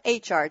of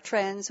HR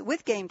Trends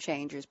with Game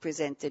Changers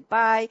presented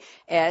by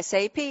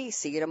SAP.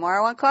 See you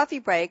tomorrow on Coffee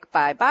Break.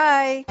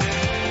 Bye-bye.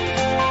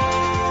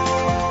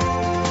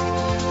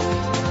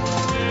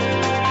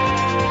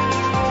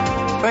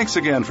 Thanks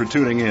again for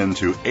tuning in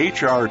to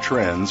HR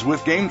Trends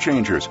with Game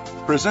Changers,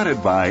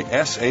 presented by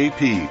SAP.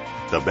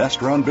 The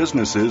best-run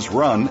businesses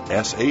run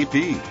SAP.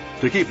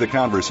 To keep the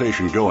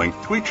conversation going,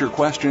 tweet your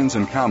questions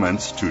and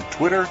comments to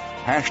Twitter,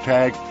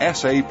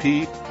 #SAPRADIO.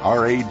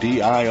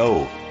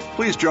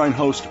 Please join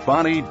host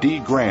Bonnie D.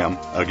 Graham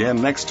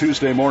again next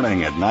Tuesday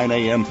morning at 9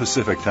 a.m.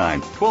 Pacific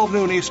Time, 12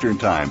 noon Eastern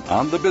Time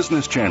on the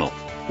Business Channel.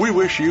 We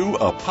wish you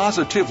a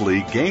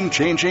positively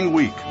game-changing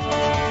week.